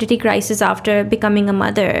identity crisis after becoming a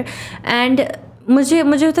mother, and मुझे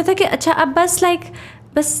होता था कि अच्छा अब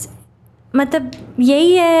बस मतलब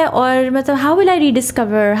यही है, और मतलब how will I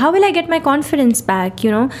rediscover, how will I get my confidence back,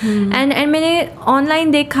 and मैंने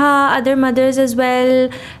ऑनलाइन देखा other mother's as well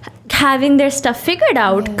having their stuff figured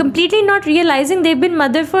out, completely not realizing they've been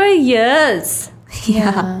mother for years.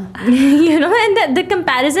 And the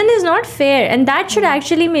comparison is not fair, and that should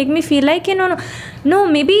actually make me feel like no,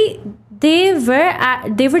 maybe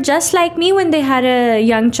they were just like me when they had a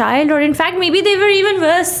young child, or in fact maybe they were even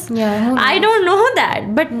worse. I don't know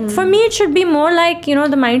that, but for me it should be more like, you know,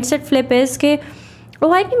 the mindset flip is ke,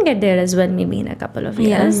 oh, I can get there as well maybe in a couple of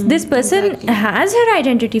years. This person has her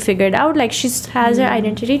identity figured out, like she has her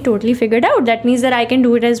identity totally figured out. That means that I can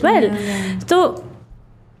do it as well. So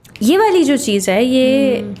ये वाली जो चीज़ है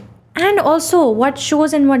ये, and also what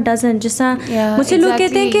shows and what doesn't. जैसा मुझे लोग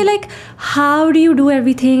कहते हैं कि like how do you do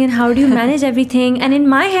everything and how do you manage everything, and in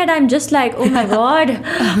my head I'm just like, oh my god,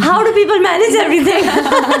 how do people manage everything?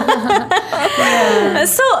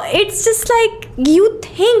 So it's just like you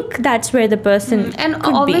think that's where the person and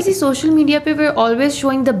could obviously be. social media पे we're always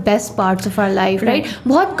showing the best parts of our life, right?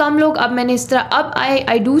 बहुत कम लोग, अब मैंने इस तरह, अब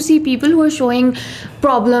I do see people who are showing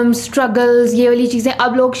problems, struggles, ये वाली चीज़ें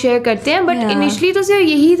अब लोग शेयर करते हैं, but initially तो सिर्फ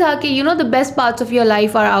यही था कि you know the best parts of your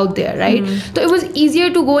life are out there, right? So it was easier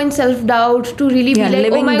to go in self doubt, to really be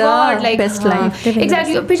like, oh my god, like best life.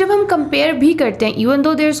 Exactly. फिर जब हम compare भी करते हैं, even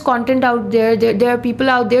though there's content out there, there are people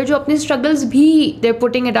out there जो अपने struggles भी they're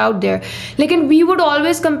putting it out there, लेकिन we would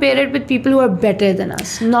always compare it with people who are better than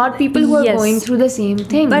us, not people who are going through the same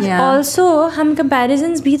thing. But also हम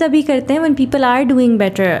comparisons भी तभी करते हैं when people are doing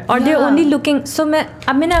better or they're only looking. So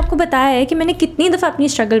अब मैंने आपको बताया है कि मैंने कितनी दफ़ा अपनी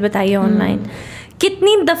स्ट्रगल बताई है ऑनलाइन,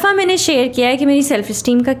 कितनी दफ़ा मैंने शेयर किया है कि मेरी सेल्फ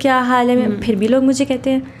इस्टीम का क्या हाल है, फिर भी लोग मुझे कहते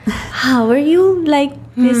हैं how are you like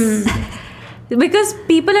this, because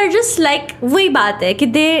people are just like, वही बात है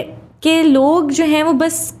कि लोग जो हैं वो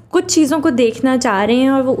बस कुछ चीज़ों को देखना चाह रहे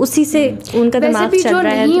हैं और वो उसी से उनका दिमाग चल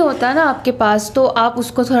रहा है. नहीं होता ना आपके पास, तो आप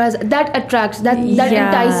उसको थोड़ा that attracts, that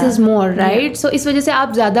entices more, right? So इस वजह से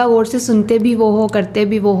आप ज़्यादा और से सुनते भी वो हो, करते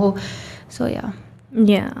भी वो हो. सो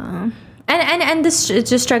एंड दिस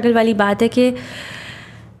जो स्ट्रगल वाली बात है कि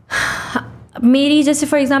मेरी, जैसे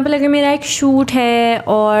फॉर एग्जांपल अगर मेरा एक शूट है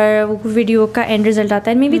और वो वीडियो का एंड रिजल्ट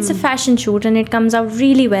आता है, maybe it's a fashion shoot and it comes out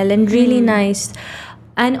really well and really nice,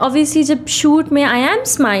 and obviously जब shoot में I am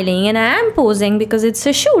smiling and I am posing because it's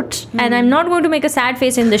a shoot and I'm not going to make a sad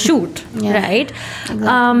face in the shoot, right?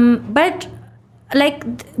 But like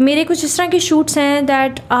मेरे कुछ इस तरह के shoots हैं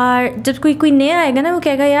that are, जब कोई नया आएगा ना वो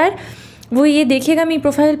कहेगा यार, वो ये देखेगा मेरी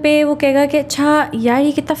प्रोफाइल पे, वो कहेगा कि अच्छा यार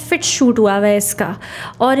ये कितना फिट शूट हुआ हुआ है इसका,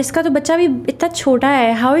 और इसका तो बच्चा भी इतना छोटा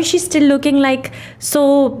है, how is she still looking like so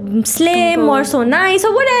slim और सो नाइस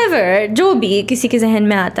और व्हाटएवर, जो भी किसी के जहन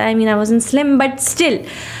में आता है. I mean I wasn't slim but still,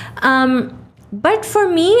 but for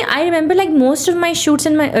me I remember like most of my shoots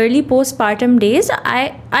in my early postpartum days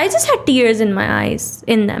I just had tears in my eyes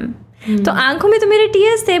in them. तो आंखों में तो मेरे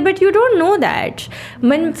tears थे, but you don't know that.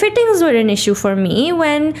 When fittings were an issue for me,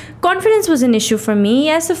 when confidence was an issue for me,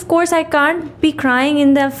 yes, of course, I can't be crying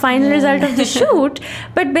in the final result of the shoot,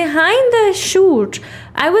 but behind the shoot,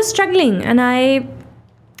 I was struggling and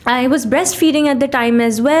I was breastfeeding at the time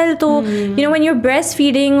as well. So, you know, when you're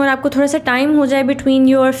breastfeeding और आपको थोड़ा सा time हो जाए between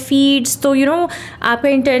your feeds, तो you know, आपका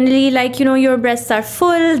internally like, you know, your breasts are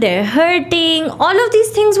full, they're hurting. All of these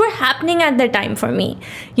things were happening at the time for me,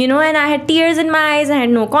 you know, and I had tears in my eyes, I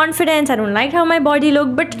had no confidence, I don't like how my body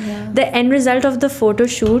looked, but the end result of the photo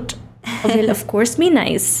shoot will of course be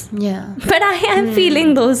nice. But I am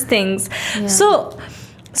feeling those things.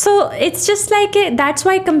 So it's just like that's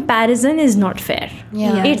why comparison is not fair.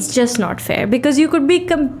 It's just not fair because you could be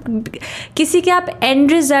किसी के आप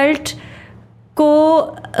end result को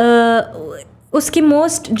उसकी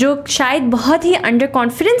most जो शायद बहुत ही under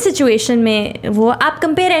confidence situation में वो आप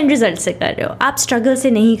कंपेयर एंड रिजल्ट से कर रहे हो, आप स्ट्रगल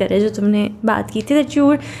से नहीं कर रहे. जो तुमने बात की थी that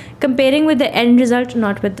you are comparing with the end result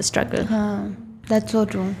not with the struggle. That's so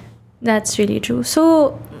true. That's really true. So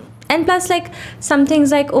and plus like some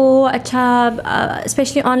things like oh अच्छा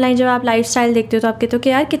especially online जब आप लाइफस्टाइल देखते हो तो आप कहते हो कि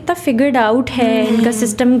यार कितना फिगर्ड आउट है इनका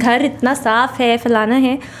सिस्टम, घर इतना साफ है, फलाना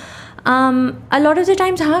है. A lot of the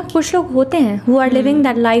times हाँ कुछ लोग होते हैं who are living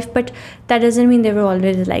that life but that doesn't mean they were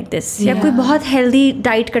always like this. या कोई बहुत healthy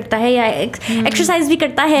diet करता है या exercise भी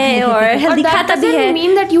करता है और healthy खाता भी है. That doesn't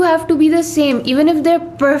mean that you have to be the same. Even if they're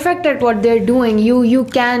perfect at what they're doing, you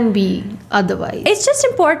can be otherwise. It's just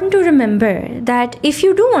important to remember that if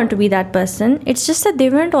you do want to be that person, it's just that they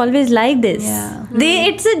weren't always like this.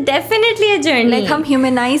 It's definitely a journey. Like हम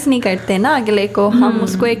humanize नहीं करते ना अगले को, हम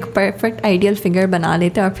उसको एक perfect ideal figure बना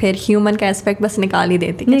लेते हैं और फिर human का aspect बस निकाल ही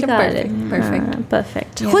देते हैं.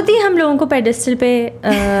 Perfect. खुद ही हम लोगों को pedestal पे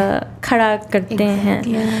खड़ा करते हैं.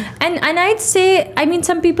 And I'd say, I mean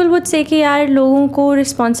some people would say कि यार लोगों को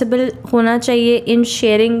responsible होना चाहिए in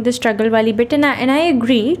sharing the struggle वाली bit, and I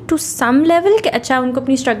agree to some level कि अच्छा उनको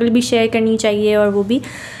अपनी struggle भी share करनी चाहिए और वो भी,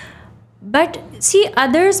 but see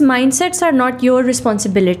others' mindsets are not your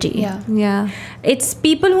responsibility. Yeah. It's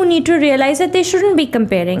people who need to realize that they shouldn't be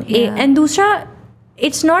comparing. And दूसरा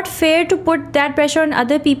it's not fair to put that pressure on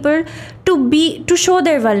other people to show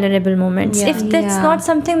their vulnerable moments. If that's not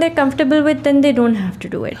something they're comfortable with, then they don't have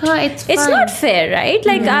to do it. It's not fair, right?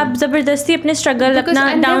 Like आप ज़बरदस्ती अपने struggle, अपना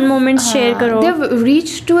down moments share करो. They've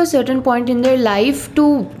reached to a certain point in their life to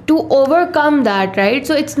overcome that, right?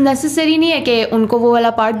 So it's necessary नहीं है कि उनको वो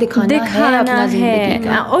वाला part दिखाना है अपना ज़िंदगी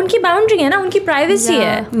का. उनकी boundary है ना, उनकी privacy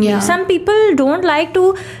है. Some people don't like to.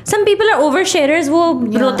 Some people are oversharers. वो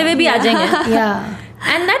रोते हुए भी आ जाएंगे.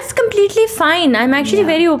 And that's completely fine. I'm actually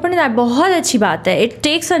very open to that. बहुत अच्छी बात है. It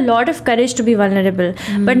takes a lot of courage to be vulnerable,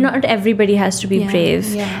 but not everybody has to be brave.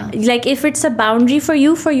 Like if it's a boundary for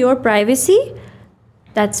you, for your privacy,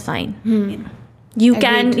 that's fine. You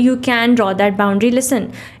can draw that boundary.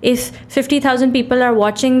 Listen, if 50,000 people are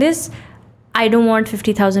watching this, I don't want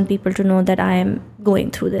 50,000 people to know that I am going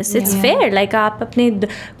through this. It's fair. Like आप अपने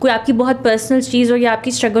कोई आपकी बहुत personal चीज़ हो या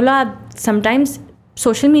आपकी struggle हो, आप sometimes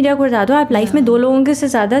सोशल मीडिया को बता दो. आप लाइफ में 2 लोगों के से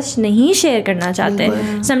ज़्यादा नहीं शेयर करना चाहते.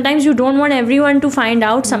 Sometimes you don't want everyone to find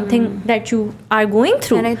out something that you are going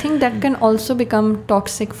through. And I think that can also become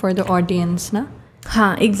toxic for the audience ना.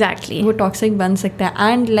 हाँ, एग्जैक्टली, वो टॉक्सिक बन सकता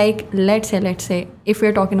है. And like let's say if you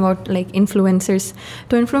are talking about like influencers,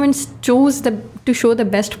 तो influence choose to show the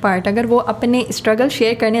best part. अगर वो अपने स्ट्रगल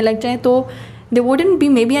शेयर करने लग जाए तो they wouldn't be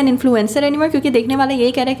maybe an influencer anymore, क्योंकि देखने वाले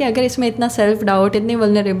यही कह रहे हैं कि अगर इसमें इतना सेल्फ डाउट, इतनी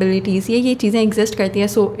vulnerabilities, ये चीज़ें एग्जिस्ट करती है,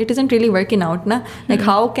 so it isn't really working out ना. Like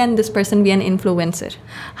how can this person be an influencer?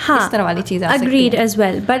 हाँ, इस तरह वाली चीज़ आ सकती है. Agreed as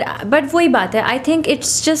well, but वही बात है. I think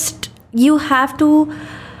it's just you have to.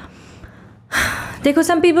 देखो,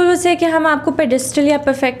 some people will say कि हम आपको pedestal या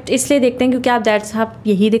perfect इसलिए देखते हैं क्योंकि आप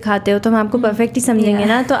यही दिखाते हो, तो हम आपको perfect ही समझेंगे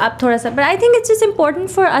ना, तो आप थोड़ा सा. But I think it's just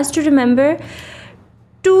important for us to remember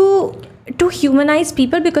to humanize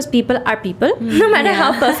people, because people are people, no matter how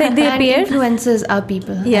perfect they appear. And influencers are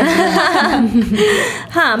people.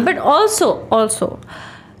 But also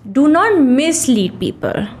do not mislead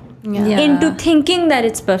people into thinking that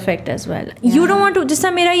it's perfect as well. You don't want to. Just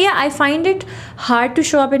I find it hard to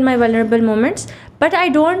show up in my vulnerable moments, but I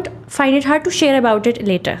don't find it hard to share about it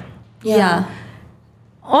later.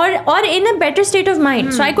 Or in a better state of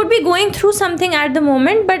mind. So I could be going through something at the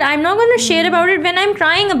moment, but I'm not going to share about it when I'm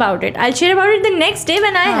crying about it. I'll share about it the next day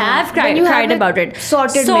when I have cried about it.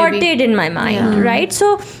 Sorted in my mind, right?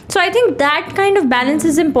 So I think that kind of balance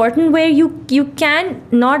is important, where you can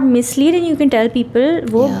not mislead and you can tell people.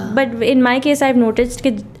 But in my case, I've noticed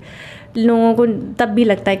कि लोगों को तब भी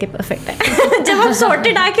लगता है कि perfect है. जब आप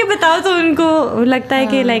सॉर्टेड आके बताओ तो उनको लगता है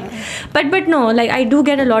कि like but no, like I do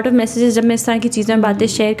get a lot of messages जब मैं इस तरह की चीज़ें बातें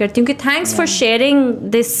शेयर करती हूँ कि thanks for sharing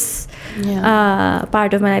this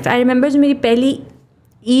part of my life. I remember जो मेरी पहली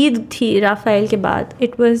ईद थी राफेल के बाद,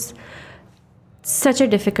 it was such a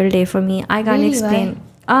difficult day for me. I can explain.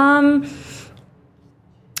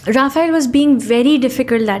 Raphael was being very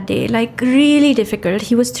difficult that day, like really difficult.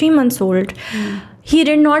 He was 3 months old. He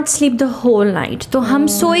did not sleep the whole night. तो हम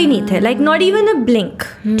सोए नहीं थे, like not even a blink.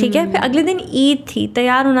 ठीक है. फिर अगले दिन ईद थी,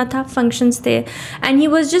 तैयार होना था, functions थे, and he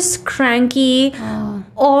was just cranky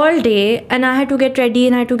all day. And I had to get ready,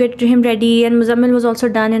 and I had to get him ready, and Muzammil was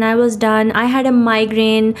also done, and I was done. I had a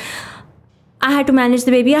migraine. I had to manage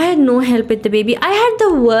the baby. I had no help with the baby. I had the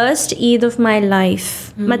worst Eid of my life.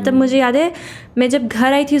 मतलब मुझे याद है, मैं जब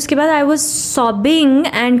घर आई थी उसके बाद I was sobbing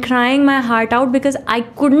and crying my heart out because I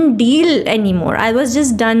couldn't deal anymore. I was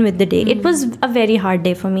just done with the day. It was a very hard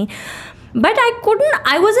day for me. But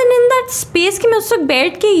I wasn't in that space कि मैं उस वक्त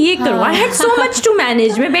बैठ के ये करूँ. I had so much to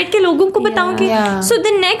manage. मैं बैठ के लोगों को बताऊँ कि so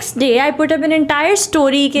the next day I put up an entire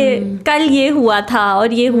story कि कल ये हुआ था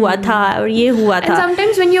और ये हुआ था और ये हुआ था. And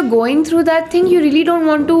sometimes when you're going through that thing, you really don't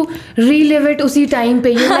want to relive it उसी time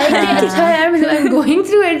पे. You're like, अच्छा यार I'm going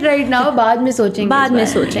through it right now. बाद में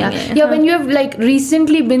सोचेंगे. Yeah, when you have like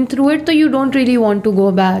recently been through it, तो you don't really want to go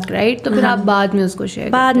back, right? तो फिर आप बाद में उसको share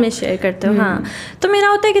करते हो. हाँ, तो मेरा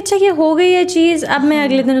होता है कि अच्छा ये हो ये चीज़, अब मैं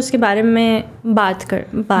अगले दिन उसके बारे में बात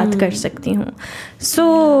कर सकती हूँ. सो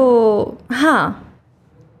हाँ,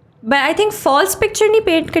 but I think false picture नहीं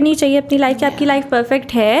पेंट करनी चाहिए अपनी लाइफ की. आपकी लाइफ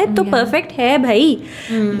परफेक्ट है तो परफेक्ट है भाई.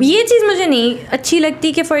 ये चीज़ मुझे नहीं अच्छी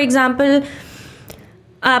लगती कि फॉर एग्जांपल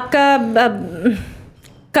आपका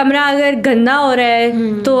कमरा अगर गंदा हो रहा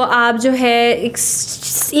है तो आप जो है एक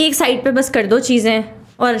साइड पे बस कर दो चीज़ें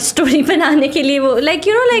और स्टोरी बनाने के लिए वो लाइक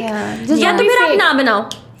यू नो लाइक या तो फिर आप ना बनाओ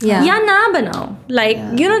या ना बनाओ. Like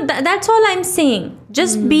you know that's all I'm saying.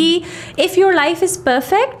 Just be, if your life is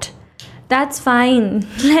perfect, that's fine.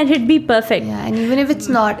 Let it be perfect. Yeah, and even if it's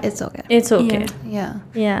not, it's okay. It's okay.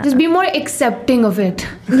 Yeah. Just be more accepting of it.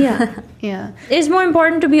 Yeah. Yeah. It's more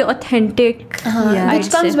important to be authentic. Which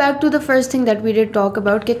comes back to the first thing that we did talk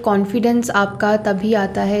about कि confidence आपका तभी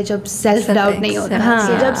आता है जब self doubt नहीं होता.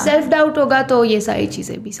 So जब self doubt होगा तो ये सारी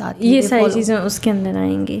चीज़ें भी साथ ये सारी चीज़ें उसके अंदर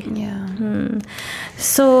आएंगी. Yeah.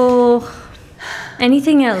 So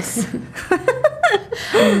anything else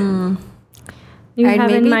you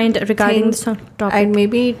have in mind regarding this topic? I'd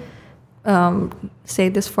maybe say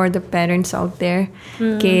this for the parents out there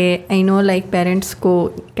कि I know like parents को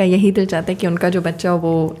का यही दिल चाहता है कि उनका जो बच्चा हो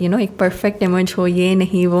वो एक perfect image हो, ये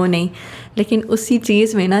नहीं वो नहीं, लेकिन उसी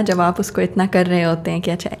चीज़ में ना जब आप उसको इतना कर रहे होते हैं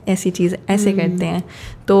कि अच्छा ऐसी चीज़ ऐसे करते हैं,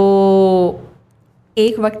 तो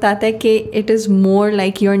एक वक्त आता है कि it is more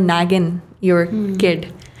like you're nagging your kid,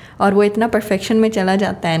 और वो इतना perfection में चला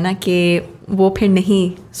जाता है ना कि वो फिर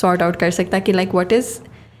नहीं sort out कर सकता कि like what is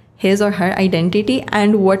his or her identity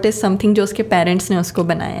and what is something जो उसके पेरेंट्स ने उसको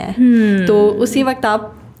बनाया है. तो उसी वक्त आप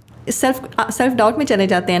सेल्फ डाउट में चले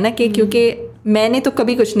जाते हैं ना कि क्योंकि मैंने तो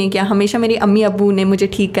कभी कुछ नहीं किया, हमेशा मेरी अम्मी अब्बू ने मुझे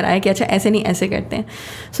ठीक कराया कि अच्छा ऐसे नहीं ऐसे करते हैं.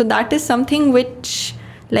 So that is something which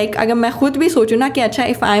like अगर मैं खुद भी सोचूँ ना कि अच्छा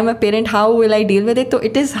if I am a parent how will I deal with it, तो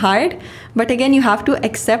it is hard, but again you have to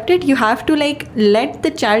accept it, you have to like let the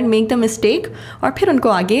child make the mistake और फिर उनको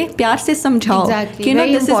आगे प्यार से समझाओ कि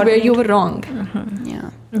this is where you were wrong.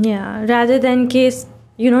 Yeah, rather than case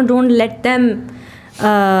don't let them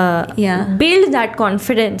build that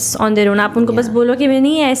confidence on their own. आप उनको बस बोलो कि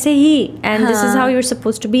नहीं ऐसे ही and this is how you're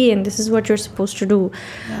supposed to be and this is what you're supposed to do.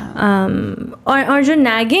 और जो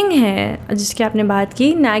nagging है जिसकी आपने बात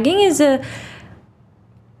की, nagging is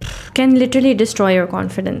can literally destroy your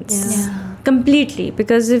confidence. Completely,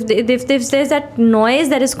 because if there's that noise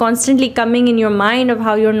that is constantly coming in your mind of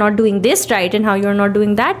how you're not doing this right and how you're not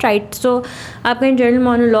doing that right, so आपका internal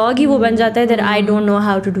monologue ही वो बन जाता है that I don't know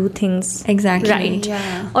how to do things exactly right.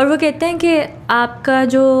 और वो कहते हैं कि आपका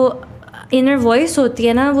जो inner voice होती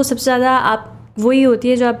है ना वो सबसे ज़्यादा आप वही होती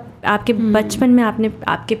है जो आपके बचपन में आपने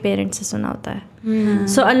आपके पेरेंट्स से सुना होता है.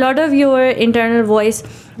 So a lot of your internal voice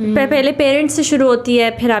पहले पेरेंट्स से शुरू होती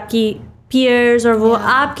है, फिर आपकी peers और वो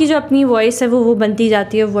आपकी जो अपनी वॉइस है वो बनती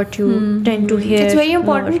जाती है what you tend to hear. It's very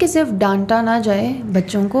important कि सिर्फ डांटा ना जाए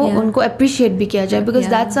बच्चों को, उनको appreciate भी किया जाए, because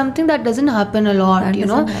that's something that doesn't happen a lot,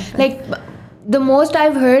 like the most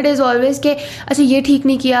I've heard is always कि अच्छा ये ठीक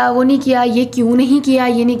नहीं किया, वो नहीं किया, ये क्यों नहीं किया,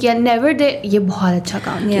 ये नहीं किया, never did, ये बहुत अच्छा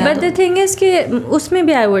काम किया. But the thing is कि उसमें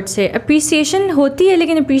भी I would say appreciation होती है,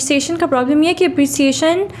 लेकिन appreciation का problem ये है कि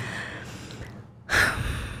appreciation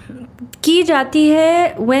की जाती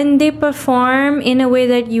है when they perform in a way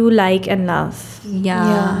that you like and love.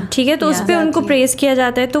 ठीक है, तो उस पर उनको praise किया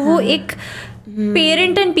जाता है, तो वो एक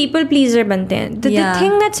parent and people pleaser बनते हैं. The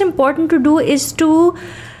thing that's important to do is to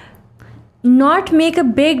not make a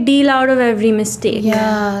big deal out of every mistake.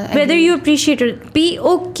 Whether you appreciate it, be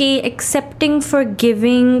okay, accepting,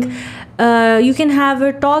 forgiving. You can have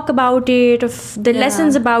a talk about it, of the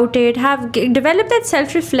lessons about it, develop that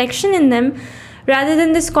self-reflection in them, rather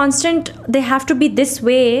than this constant they have to be this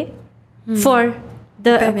way for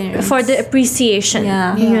the appreciation.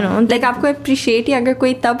 Like आपको appreciate ही अगर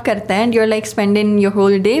कोई तब करता है and you're like spending your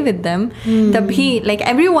whole day with them, तभी like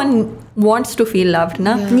everyone wants to feel loved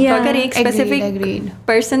ना. तो अगर एक specific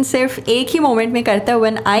person सिर्फ एक ही moment में करता है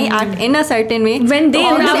when I act in a certain way, when they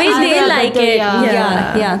like it,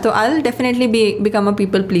 तो I'll definitely become a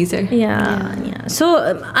people pleaser. So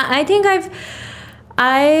I think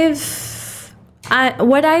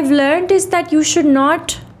what I've learned is that you should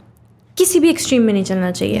not किसी भी extreme में नहीं चलना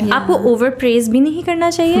चाहिए. आपको ओवर प्रेज भी नहीं करना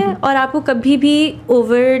चाहिए और आपको कभी भी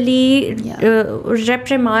ओवरली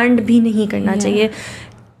रेप्रिमांड भी नहीं करना चाहिए.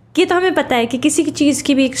 कि तो हमें पता है कि किसी की चीज़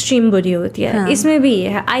की भी एक्सट्रीम बुरी होती है, इसमें भी ये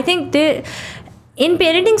है. I think in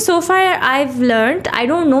parenting so far I've learned, I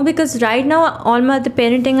don't know, because right now all the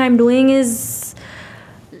parenting I'm doing is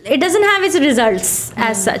it doesn't have its results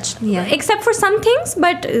as such, except for some things,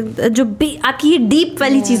 but जो आपकी ये deep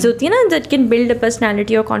वाली चीज़ होती है ना that can build a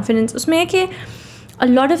personality or confidence, उसमें है कि a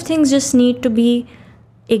lot of things just need to be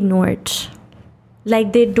ignored.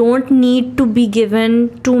 Like they don't need to be given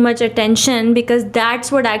too much attention, because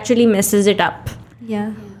that's what actually messes it up.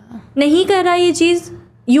 नहीं कर रहा ये चीज़,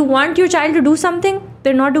 you want your child to do something,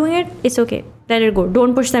 they're not doing it, it's okay, let it go,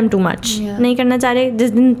 don't push them too much. नहीं करना चाह रहे,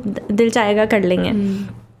 जिस दिन दिल चाहेगा कर लेंगे.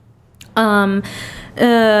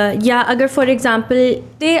 या अगर for example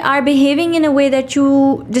they are behaving in a way that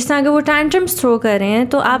you, जिस तरह अगर वो टैंट्रम्स थ्रो कर रहे हैं,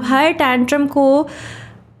 तो आप हर टैंट्रम को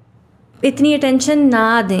इतनी अटेंशन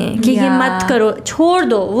ना दें कि ये मत करो, छोड़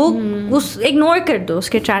दो, वो उस इग्नोर कर दो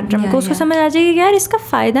उसके टैंट्रम को, उसको समझ आ जाएगी यार इसका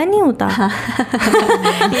फ़ायदा नहीं होता.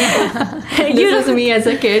 This was me as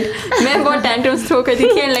a kid. मैं बहुत tantrums throw करती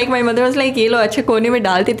थी and like my mother was like ये लो अच्छे कोने में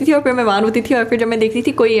डाल देती थी और फिर मैं वहाँ होती थी और फिर जब मैं देखती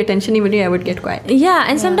थी कोई attention नहीं मिली I would get quiet. Yeah,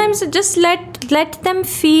 and sometimes just let them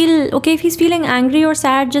feel, okay, if he's feeling angry or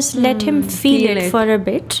sad, just let him feel it for a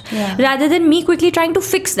bit, rather than me quickly trying to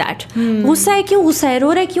fix that. गुस्सा है क्यों, गुस्सा है,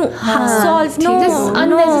 रो रहा है क्यों, solve. No, this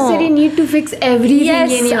unnecessary need to fix everything.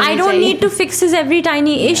 Yes, I don't need to fix his every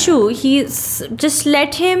tiny issue. He's just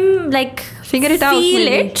let him like figure it out, feel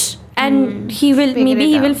maybe. it, and he will maybe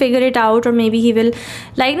he will figure it out, or maybe he will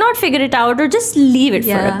like not figure it out, or just leave it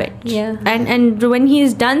for a bit. Yeah. And when he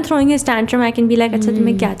is done throwing his tantrum, I can be like, अच्छा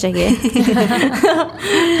तुम्हें क्या चाहिए,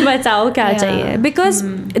 बताओ क्या चाहिए, because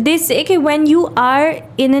they say कि when you are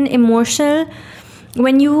in an emotional,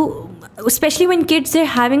 especially when kids are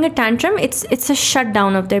having a tantrum, it's a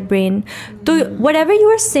shutdown of their brain. So whatever you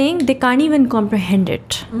are saying, they can't even comprehend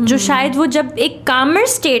it. जो शायद वो जब एक calmer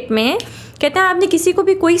state में कहते हैं आपने किसी को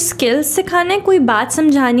भी कोई skills सिखाना है, कोई बात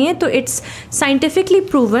समझानी है, तो it's scientifically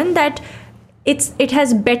proven that it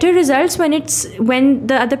has better results when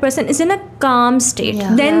the other person is in a calm state.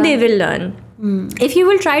 Then they will learn. If you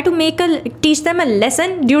will try to teach them a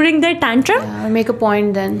lesson during their tantrum, make a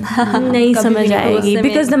point then. नहीं समझ आएगी,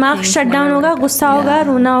 because दिमाग shut down होगा, गुस्सा होगा,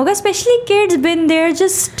 रोना होगा. Especially kids, when they're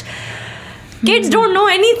just kids don't know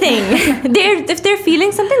anything. If they're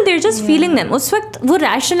feeling something, they're just feeling them. उस वक्त वो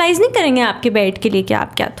rationalize नहीं करेंगे आपके बैठ के लिए कि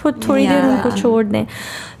आप क्या थोड़ी देर उनको छोड़ दें.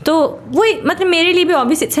 तो वही मतलब मेरे लिए भी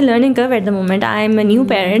obviously it's a learning curve at the moment. I am a new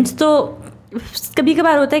parent, तो कभी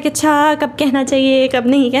कभार होता है कि अच्छा कब कहना चाहिए, कब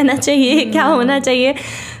नहीं कहना चाहिए, क्या होना चाहिए.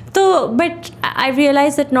 तो but I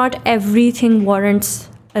realise that not everything warrants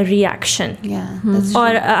a reaction, or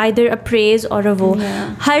either a praise or a वो.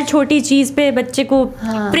 हर छोटी चीज़ पे बच्चे को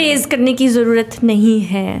praise करने की ज़रूरत नहीं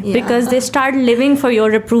है, because they start living for your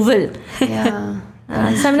approval.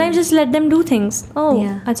 Sometimes just let them do things.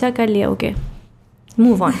 अच्छा कर लिया, okay,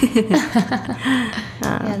 move on.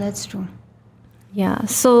 Yeah, that's true. Yeah,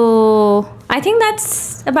 so I think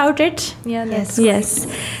that's about it. Yes.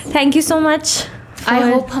 Thank you so much. I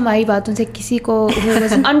hope हमारी बातों से किसी को who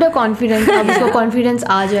was under confident अब उसको confidence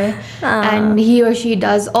आ जाए, and he or she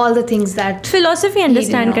does all the things that philosophy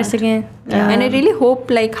understand कर सकें. And I really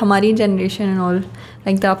hope like हमारी generation and all,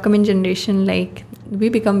 like the upcoming generation, like we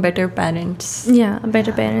become better parents. Yeah,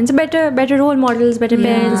 better parents, better role models, better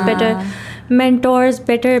parents, better mentors,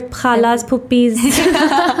 better khalas, puppies,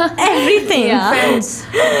 everything. Friends.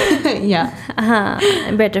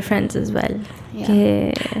 Better friends as well.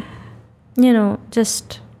 You know,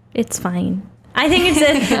 just it's fine. I think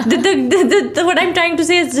it's what I'm trying to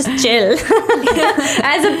say is just chill.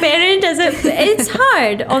 As a parent, it's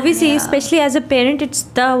hard. Obviously, especially as a parent, it's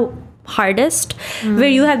the hardest, where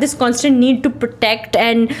you have this constant need to protect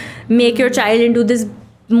and make your child into this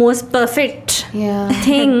most perfect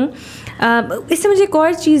thing. इससे मुझे एक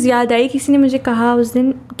और चीज़ याद आई. किसी ने मुझे कहा उस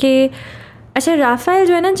दिन कि अच्छा राफेल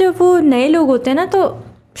जो है ना, जब वो नए लोग होते हैं ना तो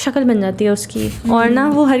शक्ल बन जाती है उसकी, और ना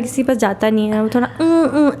वो हर किसी पास जाता नहीं है, वो थोड़ा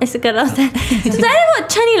ऐसे कर रहा होता है. तो ज़ाहिर वो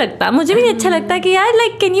अच्छा नहीं लगता, मुझे भी नहीं अच्छा लगता कि यार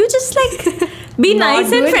like can you just like be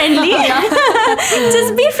nice and friendly,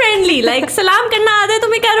 just be friendly, like सलाम करना आता है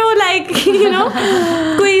तुम्हें, करो लाइक यू नो,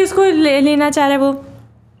 कोई उसको लेना चाह रहा है वो.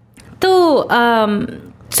 तो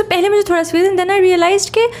पहले मुझे थोड़ा सा देन आई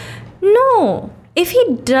रियलाइज्ड कि no, if he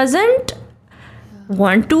doesn't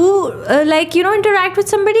want to like you know interact with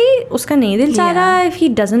somebody, उसका नहीं दिल चाह रहा, if he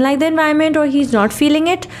doesn't like the environment or he's not feeling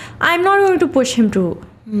it, I'm not going to push him to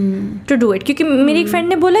do it. क्योंकि मेरी एक friend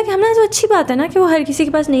ने बोला कि हमने तो अच्छी बात है ना कि वो हर किसी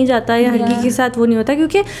के पास नहीं जाता या हर किसी के साथ वो नहीं होता,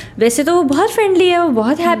 क्योंकि वैसे तो वो बहुत फ्रेंडली है, वो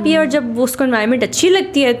बहुत हैप्पी है, और जब वो उसको इन्वायरमेंट अच्छी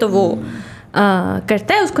लगती है तो वो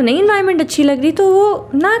करता है, उसको नई इन्वायरमेंट अच्छी लग रही तो वो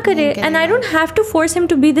ना करे. And I don't have to force him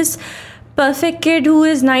to be this perfect kid who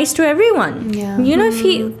is nice to everyone. You know, if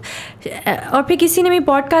he और फिर किसी ने मेरे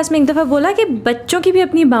पॉडकास्ट में एक दफ़ा बोला कि बच्चों की भी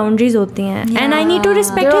अपनी बाउंड्रीज होती हैं, and I need to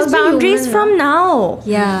respect his boundaries from now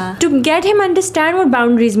to get him understand what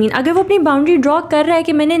boundaries mean. अगर वो अपनी बाउंड्री ड्रॉ कर रहा है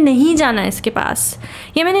कि मैंने नहीं जाना इसके पास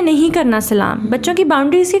या मैंने नहीं करना सलाम, बच्चों की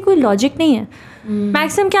बाउंड्रीज की कोई लॉजिक नहीं है.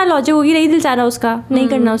 मैक्सिमम क्या लॉजिक होगी, नहीं दिल चाह रहा उसका, नहीं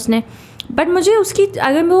करना उसने. बट मुझे उसकी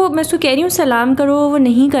अगर मैं उसको कह रही हूँ सलाम करो, वो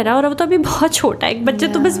नहीं करा, और वो तो अभी बहुत छोटा है, बच्चे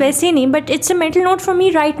तो बस वैसे ही नहीं, but it's a mental note for me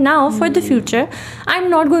right now for the future. I am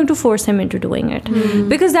not going to force him into doing it,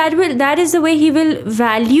 because that is the way he will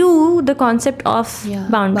value the concept of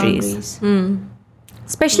boundaries,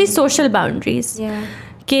 especially social boundaries.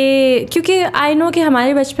 कि क्योंकि I know कि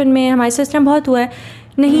हमारे बचपन में हमारे system बहुत हुआ है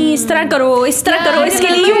नहीं इस तरह करो, इस तरह करो, इसके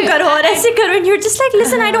लिए यूँ करो और ऐसे करो, and you're just like,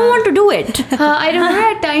 listen, I don't want to do it. I remember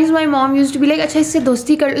at times my mom used to be like, अच्छा इससे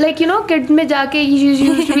दोस्ती कर, like you know kid में जाके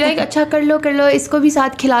used to be like, अच्छा कर लो इसको भी साथ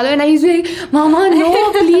खिला लो, and I used to be like, Mama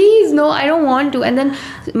no please no, I don't want to, and then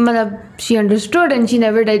मतलब she understood and she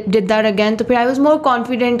never did that again. तो फिर I was more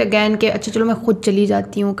confident again कि अच्छा चलो मैं खुद चली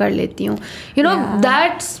जाती हूँ, कर लेती हूँ, you know.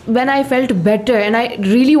 That's when I felt better and I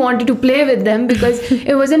really wanted to play with them because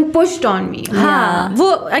it wasn't pushed on me. हाँ,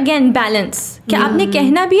 वो again balance कि आपने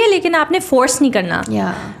कहना भी है लेकिन आपने force नहीं करना.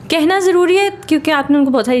 कहना ज़रूरी है क्योंकि आपने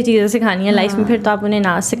उनको बहुत सारी चीज़ें सिखानी है लाइफ में, फिर तो आप उन्हें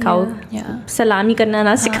ना सिखाओ, सलामी करना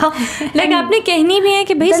ना सिखाओ, लेकिन आपने कहनी भी है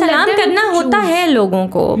कि भाई सलाम करना होता है लोगों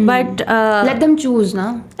को, बट let them choose ना,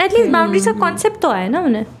 एटलीस्ट बाउंड्रीज का कॉन्सेप्ट तो आया ना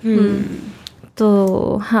उन्हें.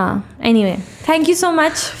 तो हाँ, anyway, thank you so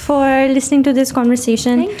much for listening to this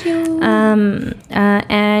conversation. Thank you.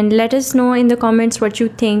 And let us know in the comments what you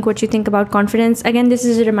think about confidence. Again, this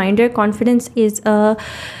is a reminder, confidence is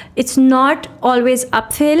it's not always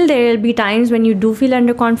uphill. There will be times when you do feel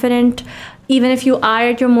underconfident. Even if you are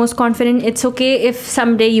at your most confident, it's okay if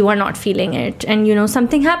someday you are not feeling it, and you know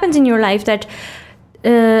something happens in your life that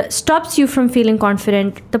stops you from feeling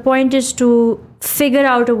confident. The point is to figure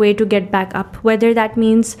out a way to get back up, whether that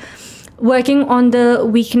means working on the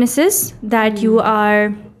weaknesses that you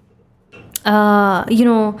are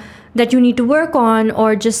that you need to work on,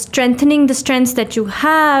 or just strengthening the strengths that you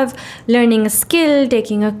have, learning a skill,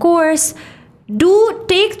 taking a course. Do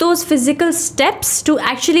take those physical steps to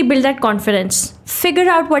actually build that confidence. Figure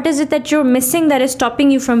out what is it that you're missing that is stopping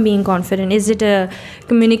you from being confident. Is it a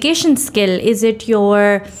communication skill? Is it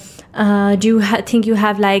your do you think you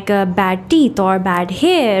have like bad teeth or bad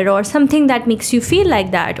hair or something that makes you feel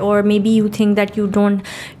like that? Or maybe you think that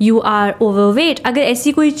you are overweight. Agar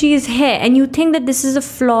aisi koi cheez hai and you think that this is a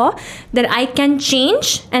flaw that I can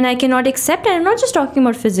change and I cannot accept, and I'm not just talking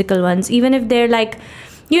about physical ones, even if they're like,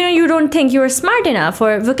 you know, you don't think you're smart enough,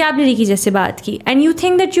 or vocabulary ki jaise baat ki, and you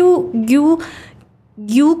think that you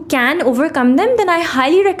can overcome them, then I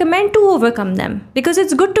highly recommend to overcome them, because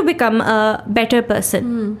it's good to become a better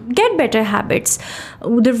person. Get better habits.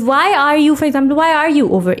 Why are you, for example,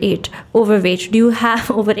 overweight? Do you have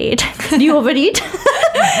overweight? Do you overeat?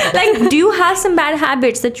 Like, do you have some bad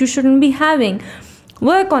habits that you shouldn't be having?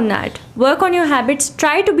 Work on that. Work on your habits.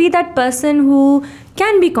 Try to be that person who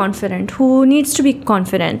can be confident, who needs to be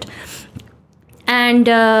confident. And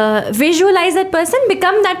visualize that person,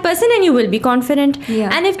 become that person, and you will be confident.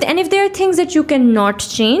 And if there are things that you cannot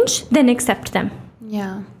change, then accept them.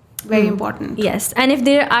 Very important. Yes. And if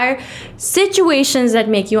there are situations that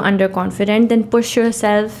make you underconfident, then push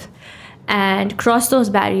yourself and cross those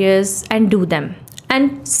barriers and do them.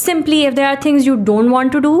 And simply, if there are things you don't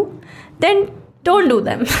want to do, then don't do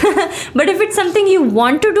them. But if it's something you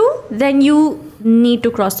want to do, then you need to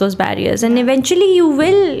cross those barriers, and eventually you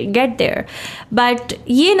will get there. But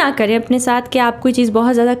ये ना करें अपने साथ कि आप कोई चीज़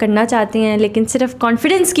बहुत ज़्यादा करना चाहते हैं लेकिन सिर्फ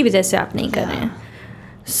कॉन्फिडेंस की वजह से आप नहीं कर रहे हैं.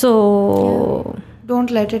 So don't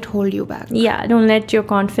let it hold you back. Don't let your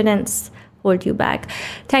confidence hold you back.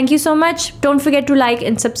 Thank you so much. Don't forget to like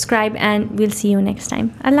and subscribe, and we'll see you next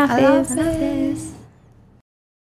time. Allah Hafiz.